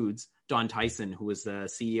Tyson Foods, Don Tyson, who was the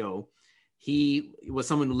CEO, he was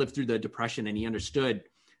someone who lived through the Depression, and he understood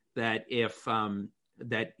that if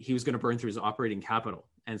that he was going to burn through his operating capital.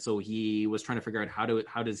 And so he was trying to figure out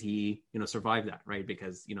how does he, survive that, right?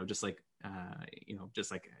 Because, just like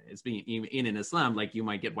it's being in Islam, like you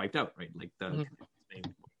might get wiped out, right? Like the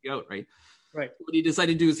out, right? Right. What he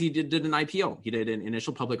decided to do is he did an IPO. He did an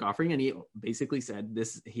initial public offering, and he basically said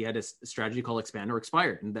he had a strategy called expand or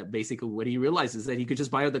expire. And that basically what he realized is that he could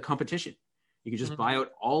just buy out the competition. You could just buy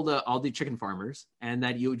out all the chicken farmers, and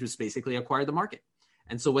that you would just basically acquire the market.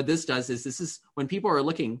 And so what this does is this is when people are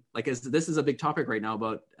looking, like, this is a big topic right now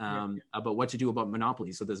about what to do about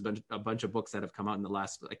monopolies. So there's been a bunch of books that have come out in the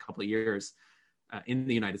last couple of years in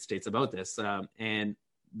the United States about this. And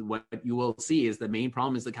what you will see is the main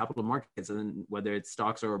problem is the capital markets, and then whether it's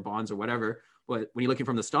stocks or bonds or whatever. But when you're looking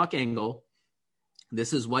from the stock angle,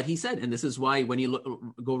 this is what he said. And this is why when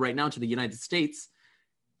you go right now to the United States,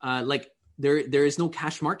 there is no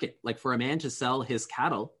cash market. Like for a man to sell his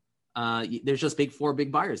cattle, there's just four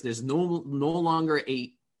big buyers. There's no longer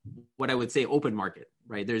what I would say open market,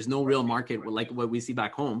 right? There's no real market like what we see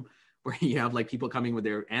back home, where you have like people coming with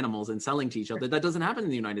their animals and selling to each other. That doesn't happen in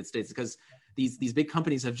the United States because these big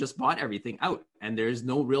companies have just bought everything out, and there's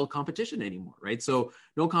no real competition anymore, right? So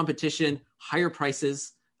no competition, higher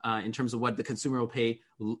prices in terms of what the consumer will pay,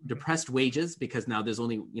 depressed wages because now there's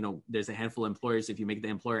only, there's a handful of employers. If you make the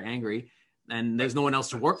employer angry, and there's no one else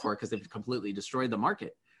to work for because they've completely destroyed the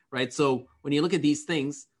market. Right. So when you look at these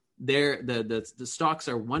things, the stocks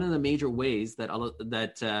are one of the major ways that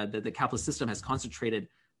the capitalist system has concentrated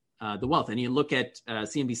the wealth. And you look at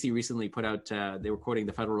CNBC recently put out, they were quoting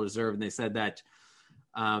the Federal Reserve, and they said that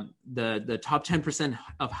the top 10%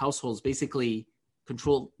 of households basically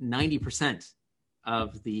control 90%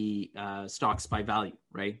 of the stocks by value,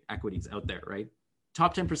 right? Equities out there, right?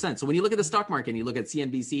 Top 10%. So when you look at the stock market, and you look at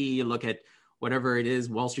CNBC, you look at whatever it is,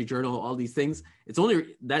 Wall Street Journal, all these things, it's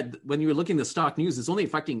only that when you're looking at the stock news, it's only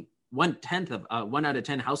affecting 1/10 of 1 out of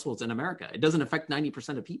 10 households in America. It doesn't affect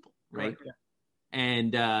 90% of people, right? Yeah.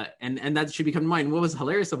 And that should become in mind. What was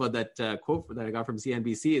hilarious about that quote that I got from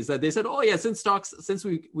CNBC is that they said, "Oh yeah, since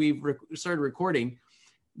we've started recording,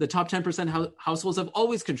 the top 10% households have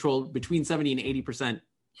always controlled between 70 and 80%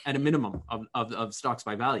 at a minimum of stocks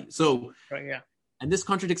by value." So, right, yeah. And this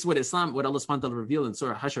contradicts what Allah subhanahu wa ta'ala revealed in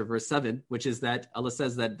Surah Hashr, verse 7, which is that Allah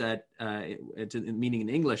says that meaning in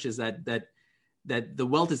English is that the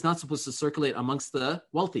wealth is not supposed to circulate amongst the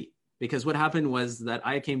wealthy. Because what happened was that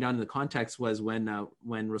ayah came down in the context was when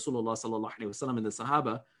Rasulullah sallallahu alaihi wasallam and the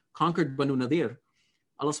Sahaba conquered Banu Nadir,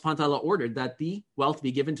 Allah subhanahu wa ta'ala ordered that the wealth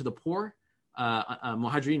be given to the poor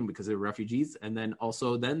Muhajirin because they were refugees, and then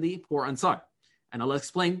the poor Ansar. And Allah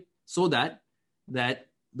explained so that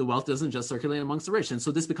the wealth doesn't just circulate amongst the rich. And so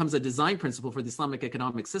this becomes a design principle for the Islamic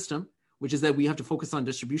economic system, which is that we have to focus on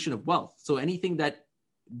distribution of wealth. So anything that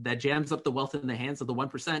that jams up the wealth in the hands of the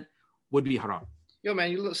 1% would be haram. Yo,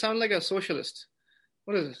 man, you sound like a socialist.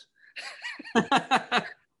 What is this?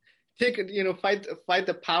 Take it, fight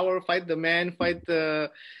the power, fight the man, fight the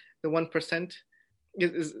 1%.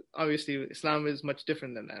 Is obviously Islam is much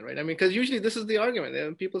different than that, right? I mean, because usually this is the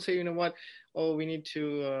argument. People say, you know what? Oh, we need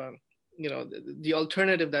to, the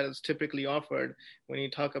alternative that is typically offered when you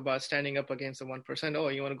talk about standing up against the 1%. Oh,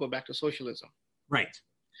 you want to go back to socialism, right?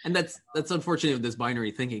 And that's unfortunate with this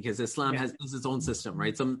binary thinking, because Islam has its own system,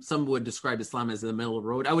 right? Some would describe Islam as the middle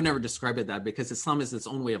road. I would never describe it that, because Islam is its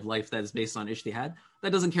own way of life that is based on ijtihad,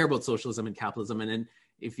 that doesn't care about socialism and capitalism. And then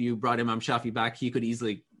if you brought Imam Shafi back, he could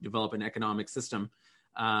easily develop an economic system,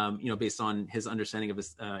 based on his understanding of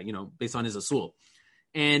his, based on his usul.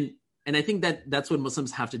 And I think that's what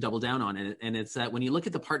Muslims have to double down on. And it's that when you look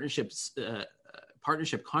at the partnership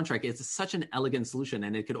contract, it's such an elegant solution,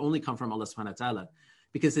 and it could only come from Allah subhanahu wa ta'ala,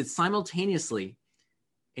 because it simultaneously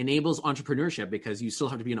enables entrepreneurship, because you still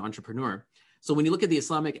have to be an entrepreneur. So when you look at the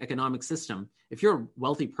Islamic economic system, if you're a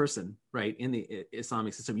wealthy person, right, in the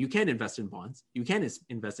Islamic system, you can invest in bonds, you can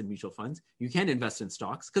invest in mutual funds, you can invest in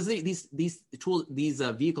stocks, because these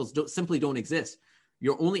vehicles simply don't exist.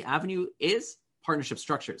 Your only avenue is partnership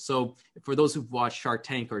structure. So for those who've watched Shark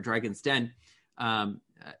Tank or Dragon's Den, where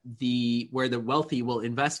the wealthy will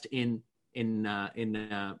invest in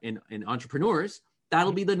entrepreneurs,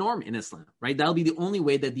 that'll be the norm in Islam, right? That'll be the only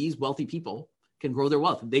way that these wealthy people can grow their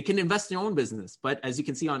wealth. They can invest in their own business, but as you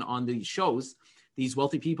can see on these shows, these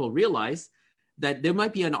wealthy people realize that there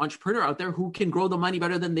might be an entrepreneur out there who can grow the money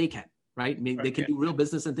better than they can, right? I mean, they can do real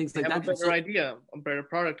business and things like that. Have a better idea, a better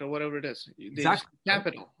product, or whatever it is. Exactly.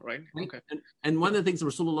 Capital, right? Okay. And one of the things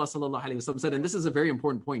Rasulullah sallallahu alaihi wasallam said, and this is a very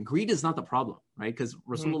important point, greed is not the problem, right? Because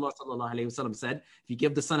Rasulullah sallallahu alaihi wasallam said, if you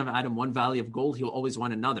give the son of Adam one valley of gold, he'll always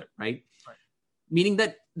want another, right? Meaning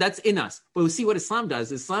that's in us. But we see what Islam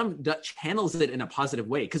does. Islam channels it in a positive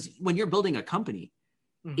way. Because when you're building a company,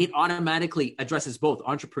 it automatically addresses both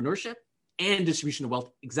entrepreneurship and distribution of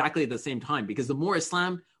wealth exactly at the same time. Because the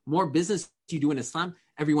more business you do in Islam,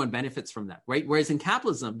 everyone benefits from that, right? Whereas in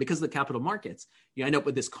capitalism, because of the capital markets, you end up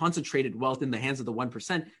with this concentrated wealth in the hands of the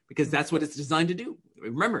 1%, because that's what it's designed to do.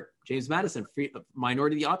 Remember, James Madison,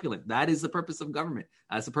 minority of the opulent. That is the purpose of government.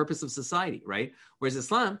 That's the purpose of society, right? Whereas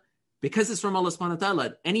Islam, because it's from Allah subhanahu wa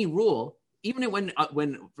ta'ala, any rule, even when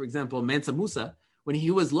for example, Mansa Musa, when he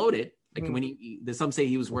was loaded, like when some say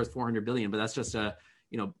he was worth 400 billion, but that's just a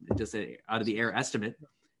out of the air estimate.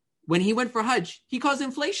 When he went for Hedge, he caused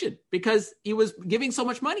inflation because he was giving so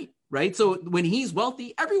much money, right? So when he's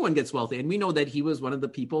wealthy, everyone gets wealthy. And we know that he was one of the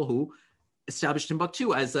people who established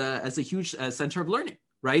Timbuktu as a huge center of learning,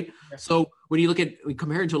 right? Yes. So when you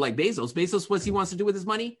compare it to like Bezos, what he wants to do with his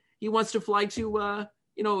money? He wants to fly to,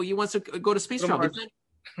 he wants to go to space travel.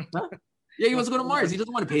 Huh? Yeah, he wants to go to Mars. He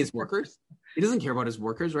doesn't want to pay his workers. He doesn't care about his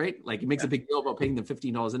workers, right? Like he makes a big deal about paying them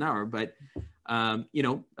 $15 an hour, but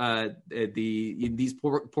these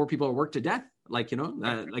poor people work to death. Let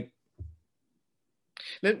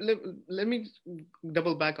me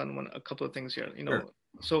double back on a couple of things here. Sure.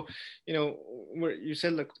 So where you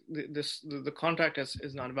said like the contract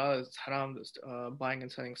is not valid, it's haram. This, buying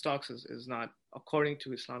and selling stocks is not according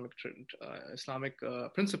to Islamic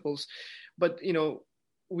principles, but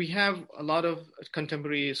we have a lot of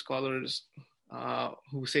contemporary scholars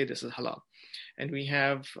who say this is halal. And we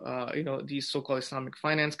have, these so-called Islamic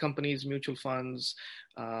finance companies, mutual funds,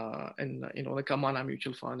 and, like Amana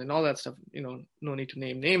Mutual Fund and all that stuff, no need to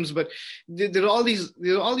name names, but there are all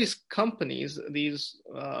these companies, these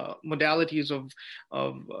modalities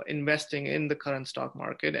of investing in the current stock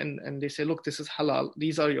market. And they say, look, this is halal.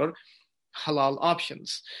 These are your halal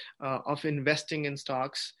options of investing in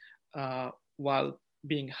stocks while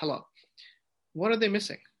being halal. What are they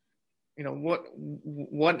missing?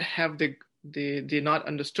 What have they not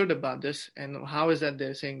understood about this, and how is that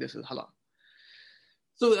they're saying this is halal?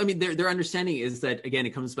 So, I mean, their understanding is that, again,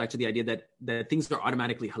 it comes back to the idea that things are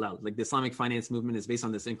automatically halal. Like the Islamic finance movement is based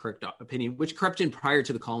on this incorrect opinion, which crept in prior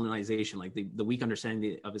to the colonization. Like the weak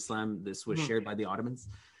understanding of Islam, this was shared by the Ottomans.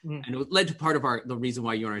 And it led to part of the reason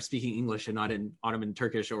why you and I are speaking English and not in Ottoman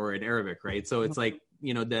Turkish or in Arabic, right? So it's like,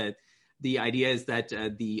 the idea is that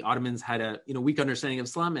the Ottomans had a weak understanding of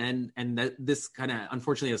Islam, and that this kind of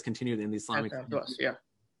unfortunately has continued in the Islamic. Yeah.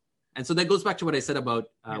 And so that goes back to what I said about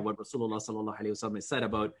what Rasulullah sallallahu alaihi wasallam said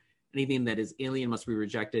about anything that is alien must be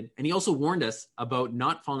rejected. And he also warned us about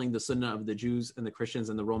not following the sunnah of the Jews and the Christians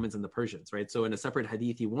and the Romans and the Persians, right? So in a separate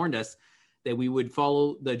hadith, he warned us that we would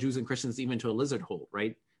follow the Jews and Christians even to a lizard hole,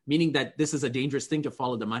 right? Meaning that this is a dangerous thing to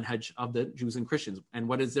follow the manhaj of the Jews and Christians. And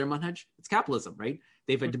what is their manhaj? It's capitalism, right?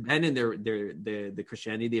 They've abandoned the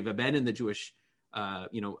Christianity. They've abandoned the Jewish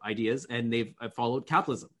ideas, and they've followed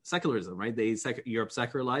capitalism, secularism, right? Europe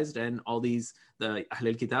secularized, and all the Ahl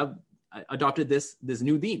al-Kitab adopted this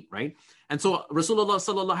new deen, right? And so Rasulullah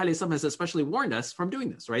sallallahu alaihi wasallam has especially warned us from doing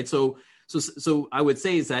this, right? So I would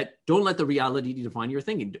say is that don't let the reality define your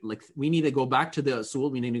thinking. Like, we need to go back to the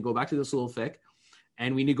usul, we need to go back to the usul fiqh,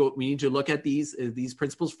 and we need to look at these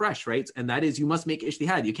principles fresh, right? And that is, you must make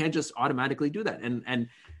ijtihad. You can't just automatically do that. And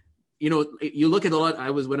you look at a lot. I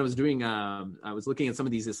was looking at some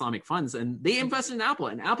of these Islamic funds, and they invest in Apple,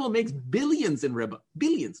 and Apple makes billions in riba,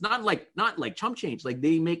 billions, not like chump change. Like,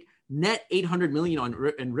 they make net 800 million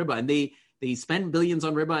in riba, and they spend billions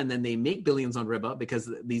on riba, and then they make billions on riba, because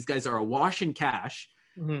these guys are awash in cash.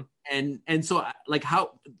 Mm-hmm. And so, like,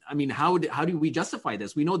 how do we justify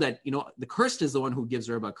this? We know that, the cursed is the one who gives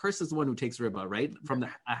riba, cursed is the one who takes riba, right? From the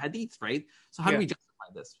hadith, right? So how do we justify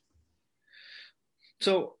this?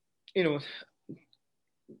 So,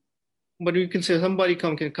 but you can say somebody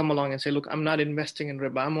can come along and say, look, I'm not investing in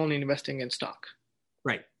riba, I'm only investing in stock.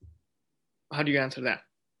 Right. How do you answer that?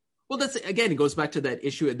 Well, that's, again, it goes back to that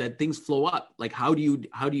issue that things flow up. Like, how do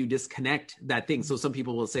you disconnect that thing? So some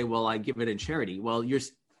people will say, well, I give it in charity. Well, you're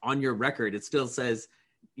on your record, it still says,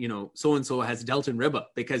 so-and-so has dealt in riba,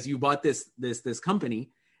 because you bought this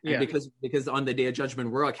company. And because on the day of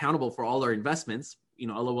judgment, we're accountable for all our investments.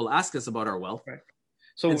 Allah will ask us about our wealth. Right.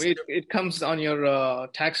 So it comes on your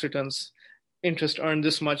tax returns, interest earned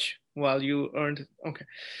this much while you earned. Okay.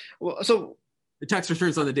 Well, so the tax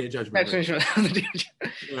returns on the day of judgment. Tax returns on the day of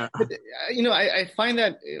judgment. Yeah. But, I find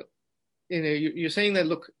that, you're saying that,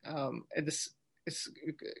 look, it's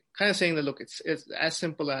kind of saying that, look, it's as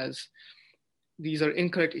simple as these are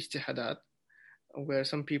incorrect ijtihadat, where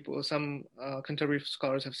some contemporary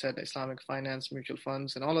scholars have said Islamic finance, mutual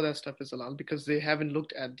funds, and all of that stuff is allowed because they haven't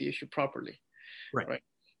looked at the issue properly. Right.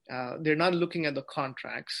 They're not looking at the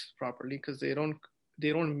contracts properly because they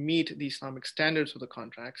don't meet the Islamic standards for the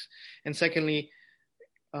contracts. And secondly,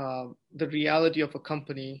 the reality of a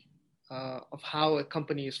company, of how a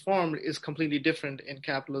company is formed, is completely different in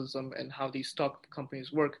capitalism and how these stock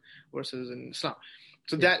companies work versus in Islam.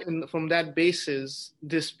 So from that basis,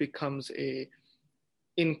 this becomes a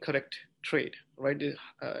incorrect trade, right?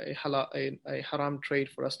 A haram trade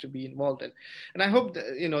for us to be involved in. And I hope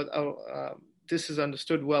that, this is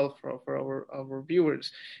understood well for our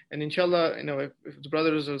viewers. And inshallah, if the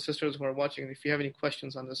brothers or sisters who are watching, if you have any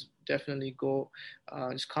questions on this, definitely go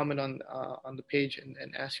just comment on the page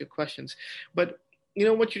and ask your questions. But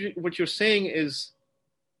what you're saying is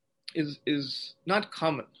not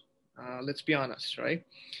common. Let's be honest, right?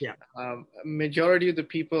 Yeah. Majority of the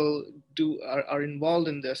people are involved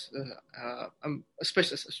in this,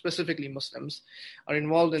 specifically Muslims, are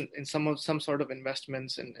involved in some sort of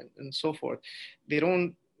investments and so forth. They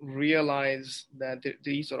don't realize that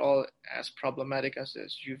these are all as problematic as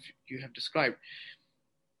you have described.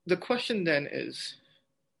 The question then is,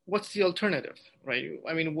 what's the alternative, right?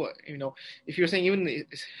 I mean, if you're saying even the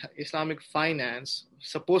Islamic finance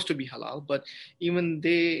supposed to be halal, but even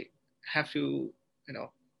they have to,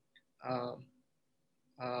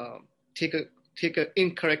 take a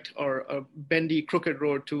incorrect or a bendy, crooked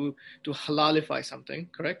road to halalify something,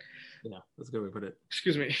 correct? Yeah, that's a good way to put it.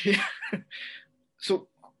 Excuse me. So,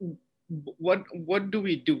 what do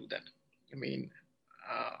we do then? I mean,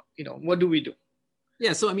 what do we do?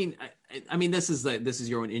 Yeah, so I mean, this is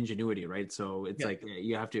your own ingenuity, right? So it's like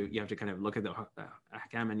you have to kind of look at the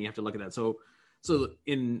ahkam, and you have to look at that. So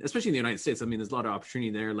especially in the United States, I mean, there's a lot of opportunity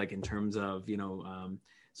there, like in terms of,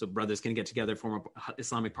 so brothers can get together, form an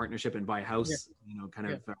Islamic partnership and buy a house,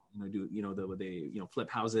 do flip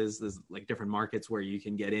houses. There's like different markets where you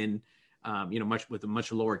can get in, with a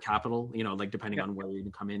much lower capital, like depending on where you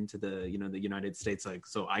can come into the United States. Like,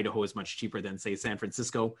 so Idaho is much cheaper than say San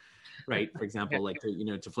Francisco, right? For example, like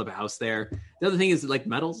to flip a house there. The other thing is like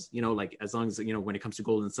metals, like as long as, when it comes to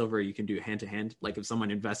gold and silver, you can do hand to hand. Like if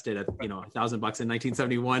someone invested at, $1,000 in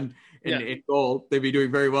 1971 in gold, they'd be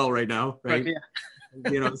doing very well right now. Right.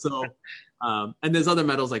 So, and there's other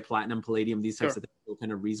metals like platinum, palladium, these types of things,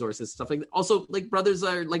 kind of resources, stuff like that. Also, like brothers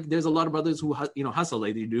are like, there's a lot of brothers who, hustle,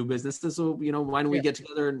 like they do businesses. So, why don't we get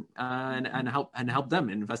together and help them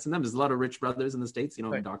and invest in them? There's a lot of rich brothers in the States,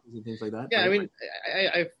 doctors and things like that. Yeah. Right? I mean,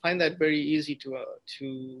 I find that very easy to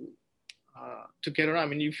get around. I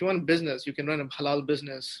mean, if you want business, you can run a halal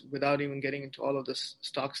business without even getting into all of this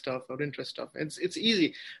stock stuff or interest stuff. It's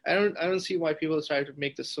easy. I don't see why people try to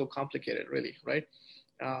make this so complicated, really, right?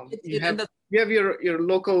 You have your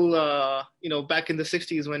local, back in the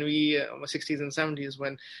 60s when 60s and 70s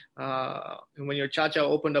when your chacha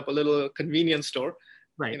opened up a little convenience store,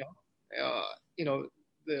 right?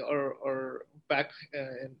 or back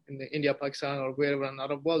in the India, Pakistan, or wherever in the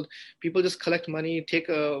Arab world, people just collect money, take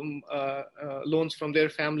loans from their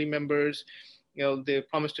family members. They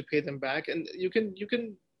promise to pay them back, and you can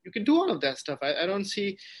do all of that stuff. I don't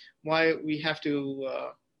see why we have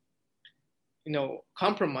to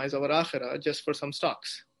compromise our akhirah just for some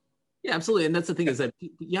stocks. Yeah, absolutely. And that's the thing, is that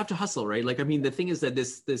you have to hustle, right? Like, I mean, the thing is that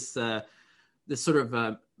this sort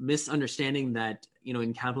of misunderstanding that,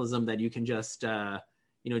 in capitalism, that you can just,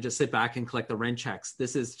 just sit back and collect the rent checks.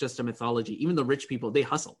 This is just a mythology. Even the rich people, they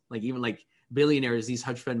hustle. Like, even like billionaires, these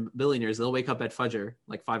hedge fund billionaires, they'll wake up at Fajr,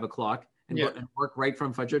 like 5 o'clock, and work right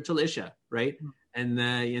from Fajr till Isha, right? And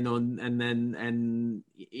and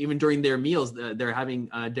even during their meals, they're having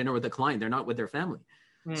dinner with a client. They're not with their family.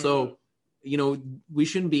 So, we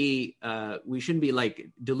shouldn't be like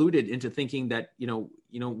deluded into thinking that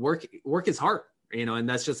work is hard, and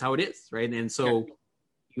that's just how it is, right? And so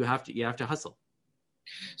you have to hustle.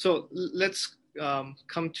 So let's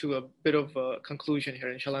come to a bit of a conclusion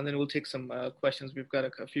here, inshallah, and then we'll take some questions. We've got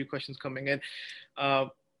a few questions coming in.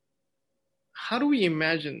 How do we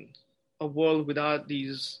imagine a world without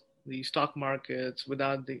the stock markets,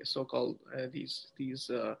 without the so-called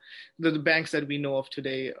the banks that we know of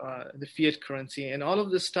today, the fiat currency, and all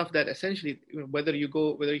of this stuff that essentially, whether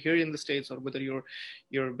you're here in the States or whether you're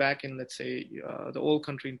back in, let's say, the old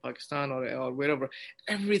country in Pakistan or wherever,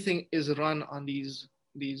 everything is run on these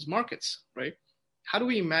markets, right? How do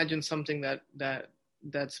we imagine something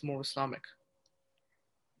that's more Islamic?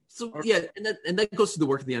 So and that goes to the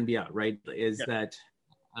work of the Anbiya, right? Is that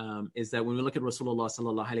when we look at Rasulullah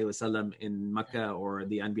sallallahu alaihi wasallam in Mecca, or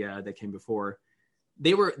the Anbiya that came before,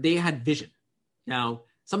 they had vision. Now,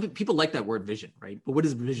 some people like that word vision, right? But what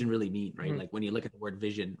does vision really mean, right? Like, when you look at the word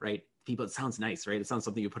vision, right? It sounds nice, right? It sounds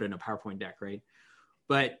something you put in a PowerPoint deck, right?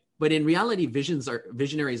 But in reality,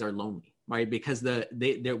 visionaries are lonely, right? Because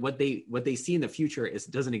what they see in the future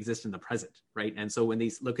doesn't exist in the present, right? And so when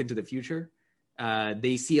they look into the future,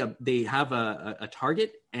 they have a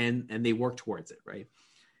target and they work towards it, right?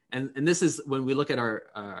 And this is when we look at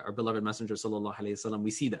our beloved Messenger sallallahu alaihi wasallam,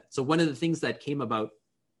 we see that. So one of the things that came about,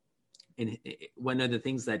 and one of the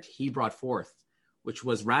things that he brought forth, which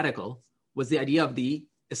was radical, was the idea of the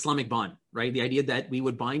Islamic bond, right? The idea that we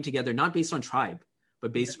would bind together, not based on tribe,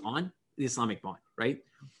 but based on the Islamic bond, right?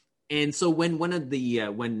 And so when when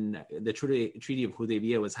the Treaty of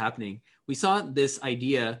Hudaybiyah was happening, we saw this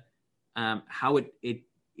idea, how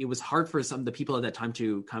it was hard for some of the people at that time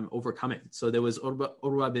to overcome it. So there was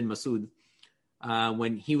Urwa bin Masud,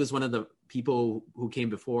 when he was one of the people who came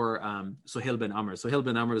before Suhail bin Amr. Suhail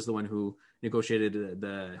bin Amr is the one who negotiated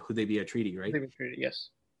the Hudaybiyah Treaty, right? Hudaybiyah Treaty, yes.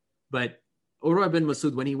 But Urwa bin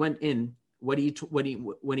Masud, when he went in, when he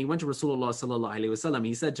went to Rasulullah sallallahu alaihi wasallam,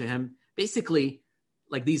 he said to him, basically,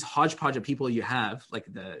 like, these hodgepodge of people you have, like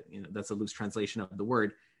that's a loose translation of the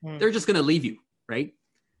word, they're just going to leave you, right?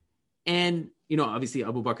 And, obviously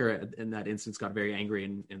Abu Bakr in that instance got very angry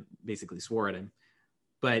and basically swore at him.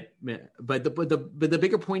 But the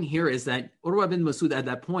bigger point here is that Urwa bin Masud at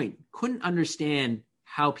that point couldn't understand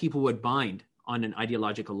how people would bind on an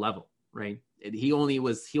ideological level, right? He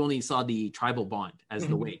only saw the tribal bond as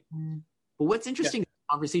the way. But what's interesting, the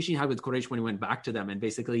conversation he had with Quraysh when he went back to them, and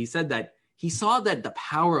basically he said that he saw that the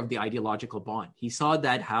power of the ideological bond. He saw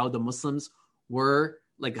that how the Muslims were,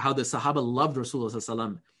 like, how the Sahaba loved Rasulullah sallallahu alaihi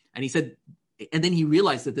wasallam. And he said, and then he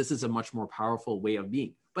realized that this is a much more powerful way of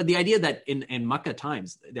being. But the idea that in Makkah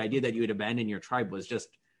times, the idea that you would abandon your tribe was just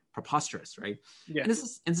preposterous, right? Yeah. And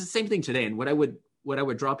it's the same thing today. And what I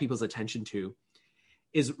would draw people's attention to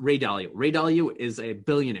is Ray Dalio. Ray Dalio is a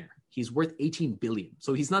billionaire. He's worth 18 billion.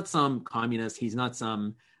 So he's not some communist. He's not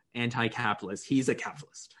some anti-capitalist. He's a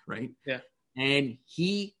capitalist, right? Yeah. And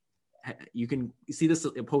you can see this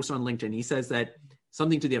post on LinkedIn. He says that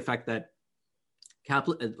something to the effect that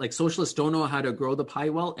socialists don't know how to grow the pie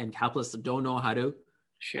well, and capitalists don't know how to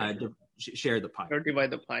share the pie. Or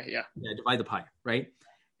divide the pie, yeah. Yeah, divide the pie, right?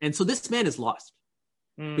 And so this man is lost.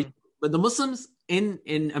 But the Muslims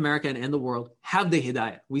in America and in the world have the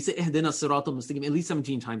hidayah. We say ihdina siratal mustaqim at least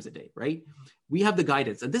 17 times a day, right? We have the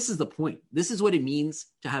guidance. And this is the point. This is what it means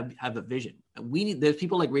to have a vision. There's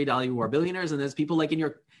people like Ray Dalio who are billionaires, and there's people like in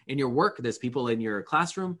your work, there's people in your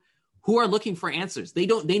classroom who are looking for answers. They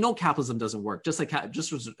know capitalism doesn't work, just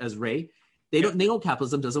as Ray. They know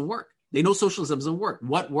capitalism doesn't work. They know socialism doesn't work.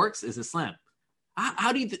 What works is Islam.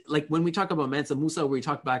 How do you like when we talk about Mansa Musa, where we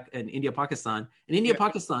talk back in India, Pakistan? In India,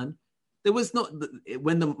 Pakistan, there was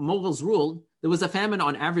when the Mughals ruled, there was a famine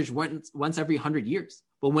on average once every 100 years.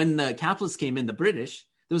 But when the capitalists came in, the British,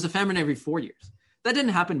 there was a famine every 4 years. That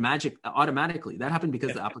didn't happen automatically. That happened because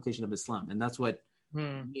of the application of Islam, and that's what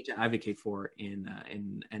we need to advocate for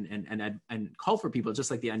and call for people,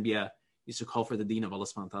 just like the Anbiya used to call for the deen of Allah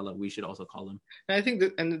subhanahu wa ta'ala, we should also call them. And I think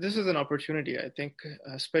that, and this is an opportunity, I think,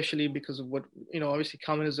 especially because of what, obviously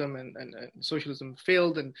communism and socialism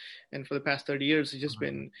failed, and for the past 30 years, it's just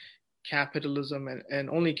been capitalism and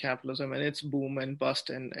only capitalism and its boom and bust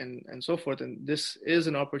and so forth. And this is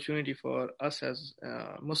an opportunity for us as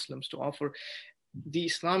Muslims to offer the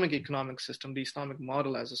Islamic economic system, the Islamic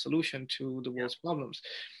model as a solution to the world's problems.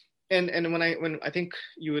 And when I think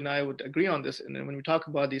you and I would agree on this, and when we talk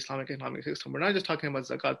about the Islamic economic system, we're not just talking about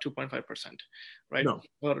zakat 2.5%, right? No.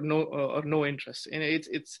 Or no interest. And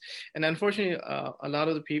it's and unfortunately, a lot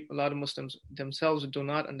of Muslims themselves do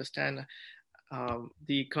not understand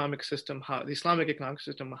the economic system, how the Islamic economic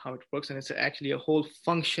system, how it works, and it's actually a whole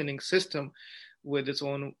functioning system with its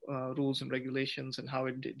own rules and regulations, and how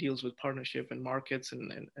it deals with partnership and markets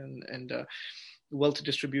and wealth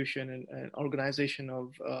distribution and organization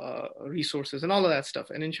of resources and all of that stuff.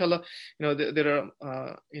 And inshallah, there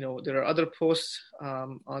are other posts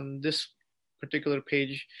on this particular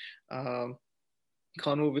page,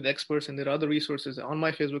 Convo with experts, and there are other resources on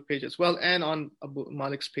my Facebook page as well, and on Abu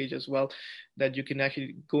Malik's page as well, that you can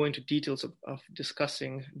actually go into details of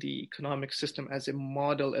discussing the economic system as a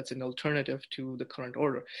model, as an alternative to the current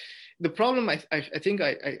order. The problem I think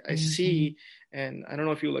I see, and I don't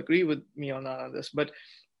know if you'll agree with me or not on this, but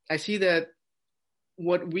I see that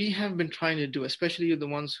what we have been trying to do, especially the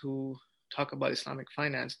ones who talk about Islamic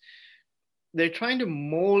finance, they're trying to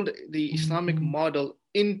mold the Islamic model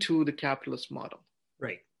into the capitalist model.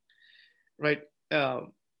 Right.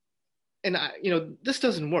 And this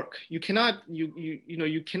doesn't work. You cannot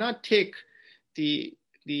take the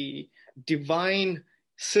divine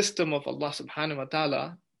system of Allah subhanahu wa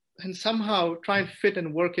ta'ala and somehow try and fit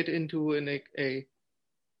and work it into a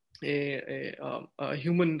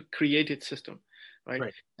human created system,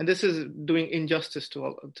 right? And this is doing injustice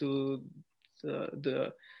to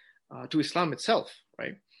Islam itself,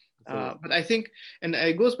 right? But I think, and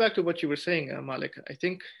it goes back to what you were saying, Malik, I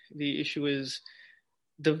think the issue is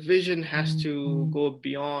the vision has to go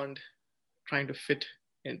beyond trying to fit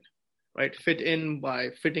in, right? Fit in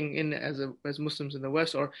by fitting in as Muslims in the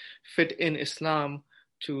West, or fit in Islam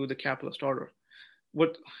to the capitalist order.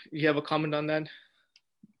 What, you have a comment on that?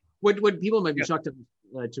 What people might be shocked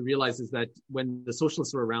to realize is that when the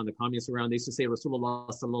socialists were around, the communists were around, they used to say Rasulullah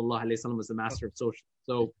sallallahu alaihi wasallam was the master of social.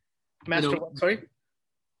 So, master what? Sorry?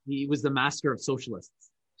 He was the master of socialists.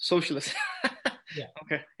 Socialists. Yeah.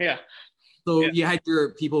 Okay. Yeah. So you had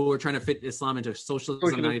your people who were trying to fit Islam into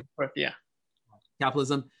socialism. Yeah.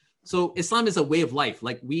 Capitalism. So Islam is a way of life.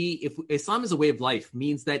 If Islam is a way of life,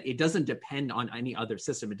 means that it doesn't depend on any other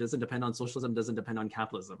system. It doesn't depend on socialism. It doesn't depend on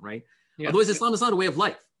capitalism, right? Yeah. Otherwise, Islam is not a way of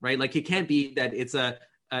life, right? Like, it can't be that it's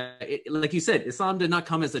like you said, Islam did not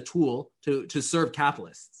come as a tool to serve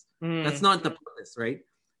capitalists. That's not the purpose, right?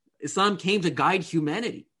 Islam came to guide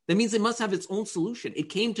humanity. That means it must have its own solution. It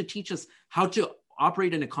came to teach us how to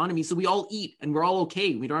operate an economy so we all eat and we're all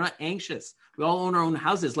okay. We are not anxious. We all own our own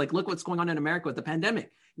houses. Like, look what's going on in America with the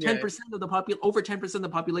pandemic. 10% of the over 10% of the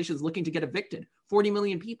population is looking to get evicted. 40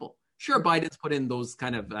 million people. Sure, Biden's put in those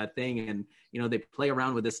kind of thing, and they play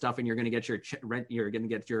around with this stuff, and you're going to get your rent. You're going to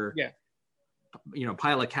get your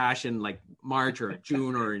pile of cash in like March or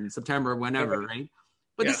June or in September, whenever, right?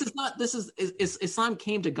 But Islam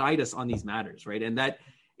came to guide us on these matters, right? And that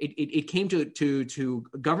it came to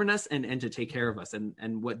govern us and to take care of us.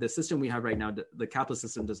 And what the system we have right now, the capitalist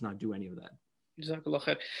system, does not do any of that. Jazakallah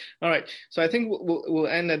khair. All right, so I think we'll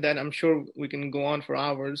end at that. I'm sure we can go on for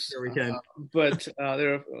hours. Sure, we can. But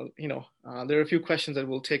there are a few questions that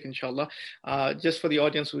we'll take, inshallah. Just for the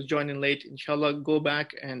audience who's joining late, inshallah, go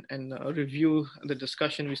back and review the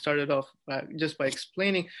discussion. We started off just by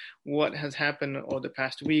explaining what has happened over the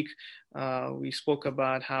past week. We spoke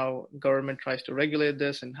about how government tries to regulate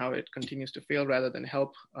this and how it continues to fail rather than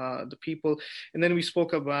help the people. And then we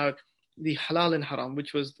spoke about the halal and haram,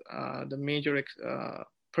 which was the major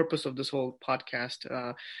purpose of this whole podcast,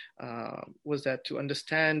 was that to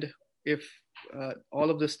understand if all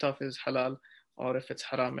of this stuff is halal or if it's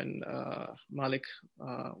haram. And Malik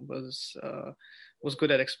was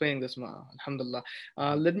good at explaining this, alhamdulillah.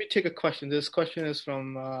 Let me take a question. This question is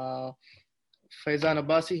from Faizan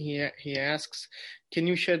Abbasi. He asks, can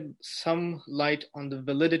you shed some light on the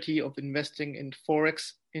validity of investing in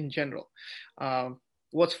Forex in general?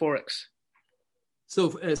 What's Forex? So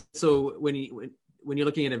when you're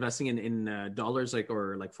looking at investing in dollars, like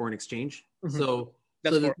foreign exchange, that's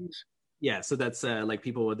Forex. Yeah, so that's like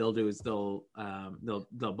people, what they'll do is they'll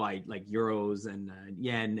buy like euros and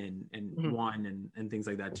yen and won and things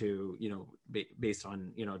like that to, you know, based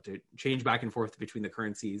on, you know, to change back and forth between the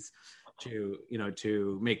currencies to, you know,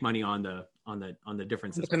 to make money on the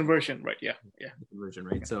differences. The conversion, right? Yeah. The conversion,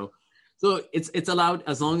 right? So it's allowed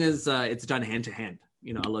as long as it's done hand to hand.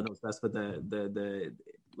 You know, Allah knows best, but the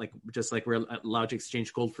like, just like we're allowed to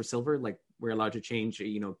exchange gold for silver, like we're allowed to change,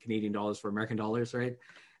 you know, Canadian dollars for American dollars, right?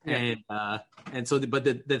 Yeah. And so, but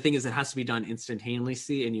the thing is, it has to be done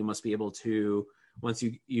instantaneously, and you must be able to, once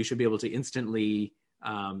you should be able to instantly,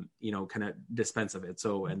 you know, kind of dispense of it.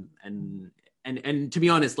 So, and to be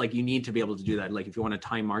honest, like you need to be able to do that. Like if you want to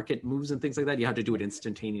time market moves and things like that, you have to do it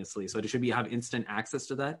instantaneously. So it should be, have instant access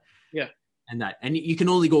to that. Yeah. And you can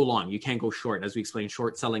only go long. You can't go short. As we explained,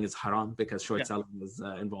 short selling is haram because short selling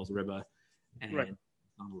involves riba. And right.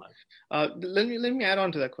 Let me add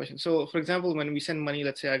on to that question. So, for example, when we send money,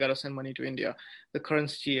 let's say I got to send money to India, the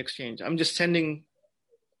currency exchange. I'm just sending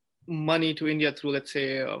money to India through, let's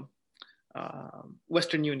say,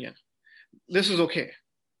 Western Union. This is okay.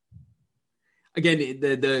 Again,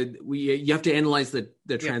 you have to analyze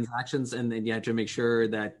the transactions, and then you have to make sure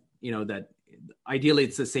that, you know, that ideally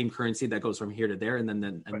it's the same currency that goes from here to there, and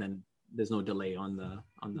then there's no delay on the.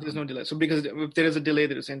 There's no delay. So because if there is a delay,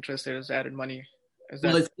 there is interest, there is added money.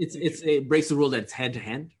 Well, it breaks the rule that it's hand to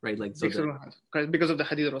hand, right? Like so because of the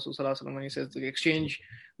hadith of Rasul Sallallahu Alaihi Wasallam when he says the exchange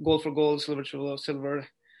gold for gold, silver for silver,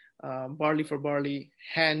 barley for barley,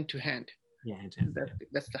 hand to hand. Yeah, hand to hand.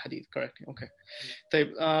 That's the hadith, correct? Okay.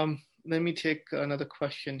 So, let me take another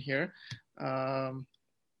question here.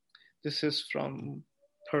 This is from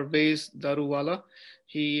Pervez Daruwala.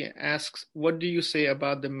 He asks, what do you say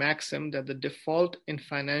about the maxim that the default in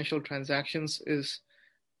financial transactions is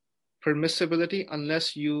permissibility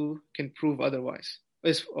unless you can prove otherwise,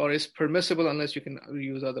 is permissible unless you can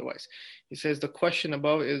use otherwise? He says the question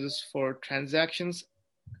above is for transactions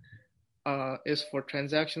are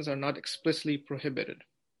not explicitly prohibited.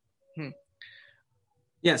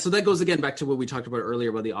 Yeah, so that goes again back to what we talked about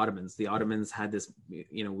earlier about the Ottomans. The Ottomans had this,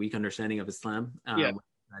 you know, weak understanding of Islam.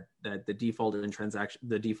 That the default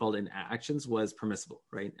in actions was permissible,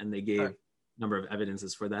 right? And they gave a number of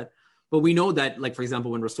evidences for that. But we know that, like, for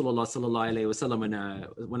example, when Rasulullah sallallahu alaihi wasallam, when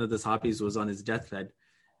one of the Sahabis was on his deathbed,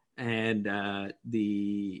 and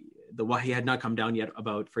the wahi had not come down yet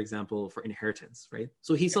about, for example, for inheritance, right?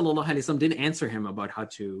 So he sallallahu alaihi wasallam didn't answer him about how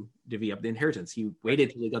to divvy up the inheritance. He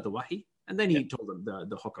waited till he got the wahi, and then he told him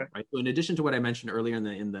the hukam, right? So in addition to what I mentioned earlier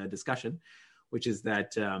in the discussion, which is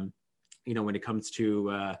that you know, when it comes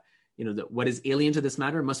to you know, what is alien to this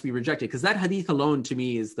matter must be rejected, because that hadith alone to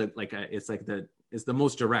me is the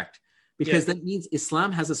most direct. Because that means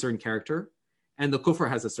Islam has a certain character and the kufr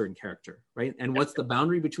has a certain character, right? And what's the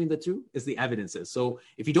boundary between the two is the evidences. So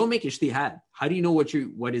if you don't make ijtihad, how do you know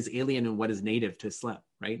what is alien and what is native to Islam,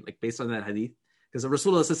 right? Like based on that hadith. Because the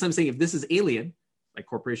Rasulullah is saying if this is alien, like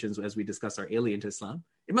corporations, as we discussed, are alien to Islam,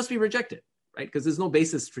 it must be rejected, right? Because there's no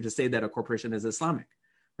basis to say that a corporation is Islamic,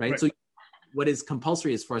 right? So what is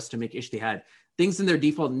compulsory is for us to make ijtihad. Things in their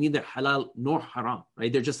default, neither halal nor haram,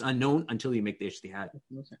 right? They're just unknown until you make the ijtihad.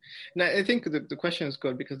 Now, I think the question is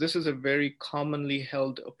good because this is a very commonly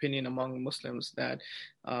held opinion among Muslims that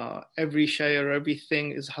every shay or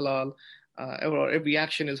everything is halal, or every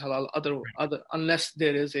action is halal, unless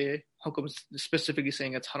there is a hukum specifically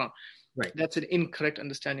saying it's haram. Right. That's an incorrect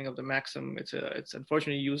understanding of the maxim. It's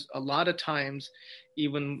unfortunately used a lot of times,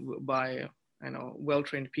 even by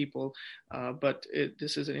well-trained people, but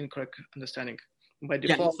this is an incorrect understanding. By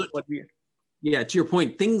default, to your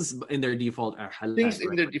point, things in their default are halal. Things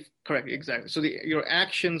in their correct, exactly. So your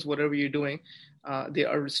actions, whatever you're doing, they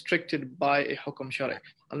are restricted by a hukum shari.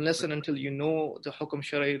 Unless and until you know the hukum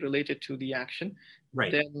shari related to the action,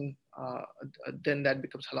 then that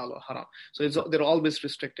becomes halal or haram. So they're always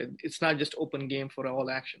restricted. It's not just open game for all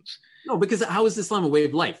actions. No, because how is Islam a way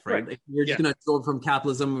of life, right? Like you're just going to absorb from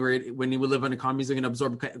capitalism. When we live under communism, we're going to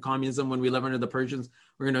absorb communism. When we live under the Persians,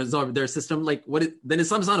 we're going to absorb their system. Like then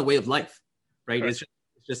Islam is not a way of life, right? Correct.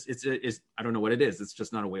 It's I don't know what it is. It's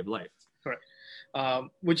just not a way of life. Correct.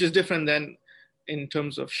 Which is different than in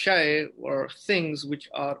terms of shay or things which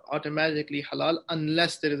are automatically halal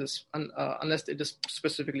unless it is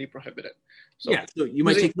specifically prohibited. So, so you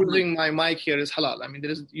might using my mic here is halal. I mean,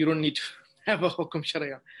 you don't need to have a hukum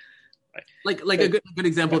sharia. Right. Like a good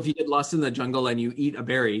example, if you get lost in the jungle and you eat a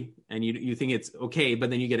berry and you think it's okay, but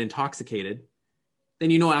then you get intoxicated, then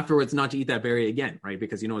you know afterwards not to eat that berry again, right?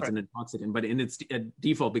 Because you know it's an intoxicant, but in its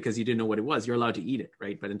default, because you didn't know what it was, you're allowed to eat it,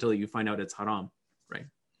 right? But until you find out it's haram, right?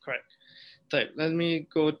 Correct. Let me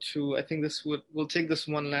go to, I think we'll take this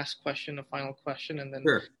one last question, a final question, and then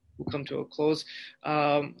we'll come to a close.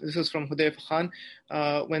 This is from Hudayfa Khan.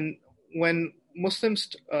 When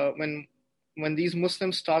Muslims, when these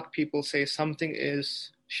Muslim stock people say something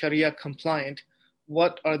is Sharia compliant,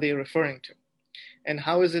 what are they referring to? And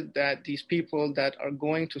how is it that these people that are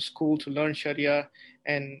going to school to learn Sharia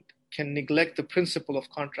and can neglect the principle of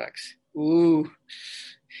contracts? Ooh,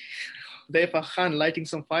 Hudayfa Khan lighting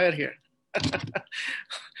some fire here.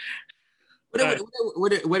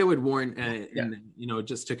 What it would warn,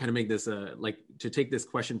 just to kind of make this to take this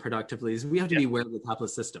question productively, is we have to be aware of the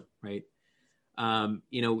capitalist system, right?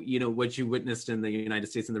 What you witnessed in the United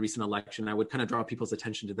States in the recent election, I would kind of draw people's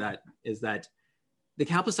attention to that, is that the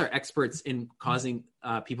capitalists are experts in causing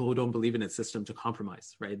people who don't believe in its system to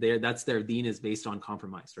compromise, right? That's their deen is based on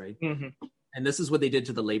compromise, right? Mm-hmm. And this is what they did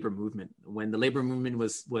to the labor movement. When the labor movement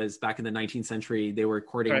was back in the 19th century, they were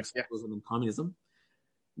courting socialism and communism.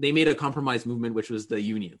 They made a compromise movement, which was the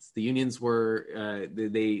unions. The unions were,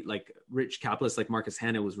 they like rich capitalists like Marcus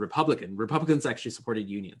Hanna was Republican. Republicans actually supported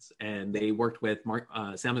unions, and they worked with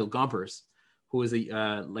Samuel Gompers, who was a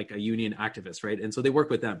union activist, right? And so they worked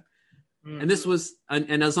with them. And this was,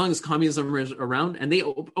 and as long as communism was around, and the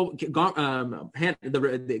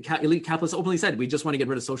elite capitalists openly said, we just want to get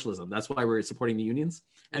rid of socialism. That's why we're supporting the unions.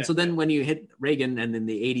 And so then when you hit Reagan and in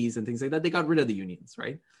the 80s and things like that, they got rid of the unions,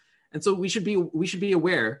 right? And so we should be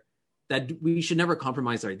aware that we should never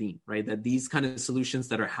compromise our deen, right? That these kind of solutions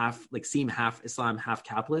that are seem half Islam, half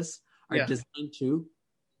capitalist are designed to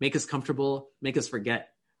make us comfortable, make us forget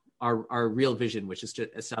our real vision, which is to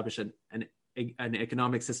establish an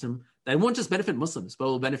economic system that won't just benefit Muslims, but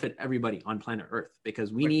will benefit everybody on planet Earth, because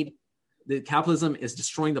the capitalism is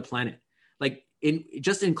destroying the planet. Like in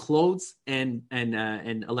clothes and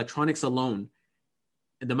electronics alone,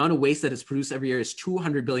 the amount of waste that is produced every year is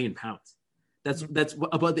 200 billion pounds. That's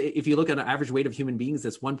about if you look at an average weight of human beings,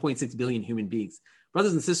 that's 1.6 billion human beings.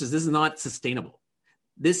 Brothers and sisters, this is not sustainable.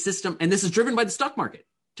 This system, and this is driven by the stock market,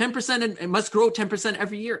 10%, and it must grow 10%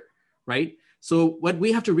 every year, right? So what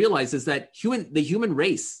we have to realize is that the human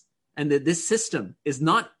race and this system is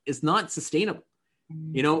not sustainable,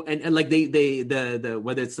 and like the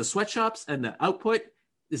whether it's the sweatshops and the output,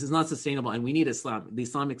 this is not sustainable, and we need Islam. The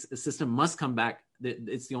Islamic system must come back.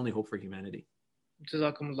 It's the only hope for humanity.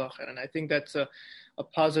 Jazakumullah khair. And I think that's a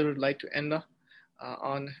positive light to end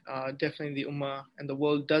on. Definitely the Ummah and the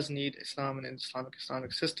world does need Islam and an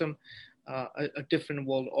Islamic system, a different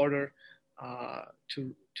world order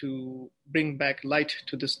to bring back light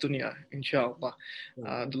to this dunya, inshallah.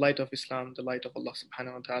 The light of Islam, the light of Allah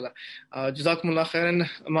subhanahu wa ta'ala. Jazakumullah khairan,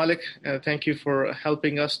 Malik. Thank you for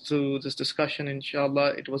helping us to this discussion,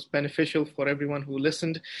 inshallah. It was beneficial for everyone who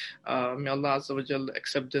listened. May Allah Azza wa Jal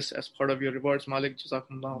accept this as part of your rewards, Malik.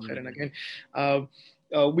 Jazakumullah khairan again.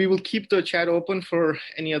 We will keep the chat open for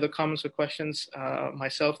any other comments or questions.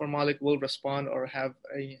 Myself or Malik will respond or have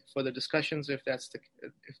further discussions if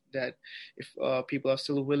people are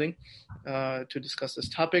still willing to discuss this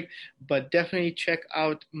topic. But definitely check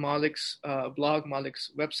out Malik's blog,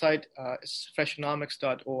 Malik's website. It's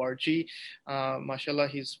freshonomics.org. Mashallah,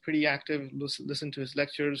 he's pretty active. Listen to his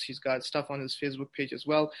lectures. He's got stuff on his Facebook page as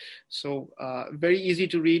well. So very easy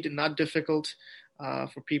to read, not difficult.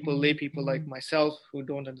 For lay people like myself who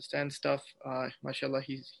don't understand stuff, mashallah,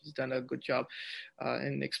 he's done a good job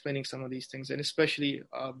in explaining some of these things, and especially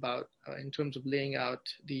about in terms of laying out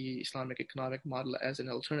the Islamic economic model as an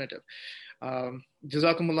alternative.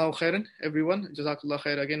 Jazakumullahu khairan, everyone. Jazakallah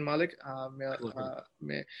khair again, Malik.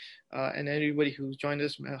 And everybody who's joined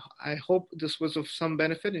us, I hope this was of some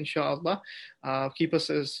benefit, inshallah. Keep us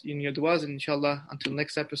in your du'as, and inshallah, until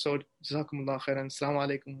next episode, Jazakumullah khairan. Assalamu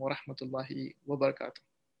alaikum wa rahmatullahi wa barakatuh.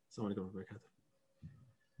 Assalamu alaikum wa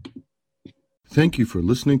barakatuh. Thank you for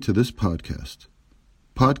listening to this podcast.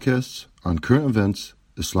 Podcasts on current events,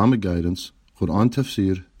 Islamic guidance, Quran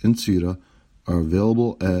tafsir, and seerah are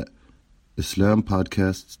available at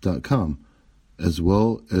islampodcasts.com, as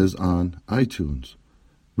well as on iTunes.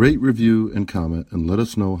 Rate, review, and comment, and let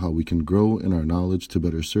us know how we can grow in our knowledge to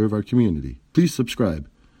better serve our community. Please subscribe,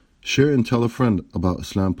 share, and tell a friend about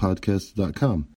islampodcasts.com.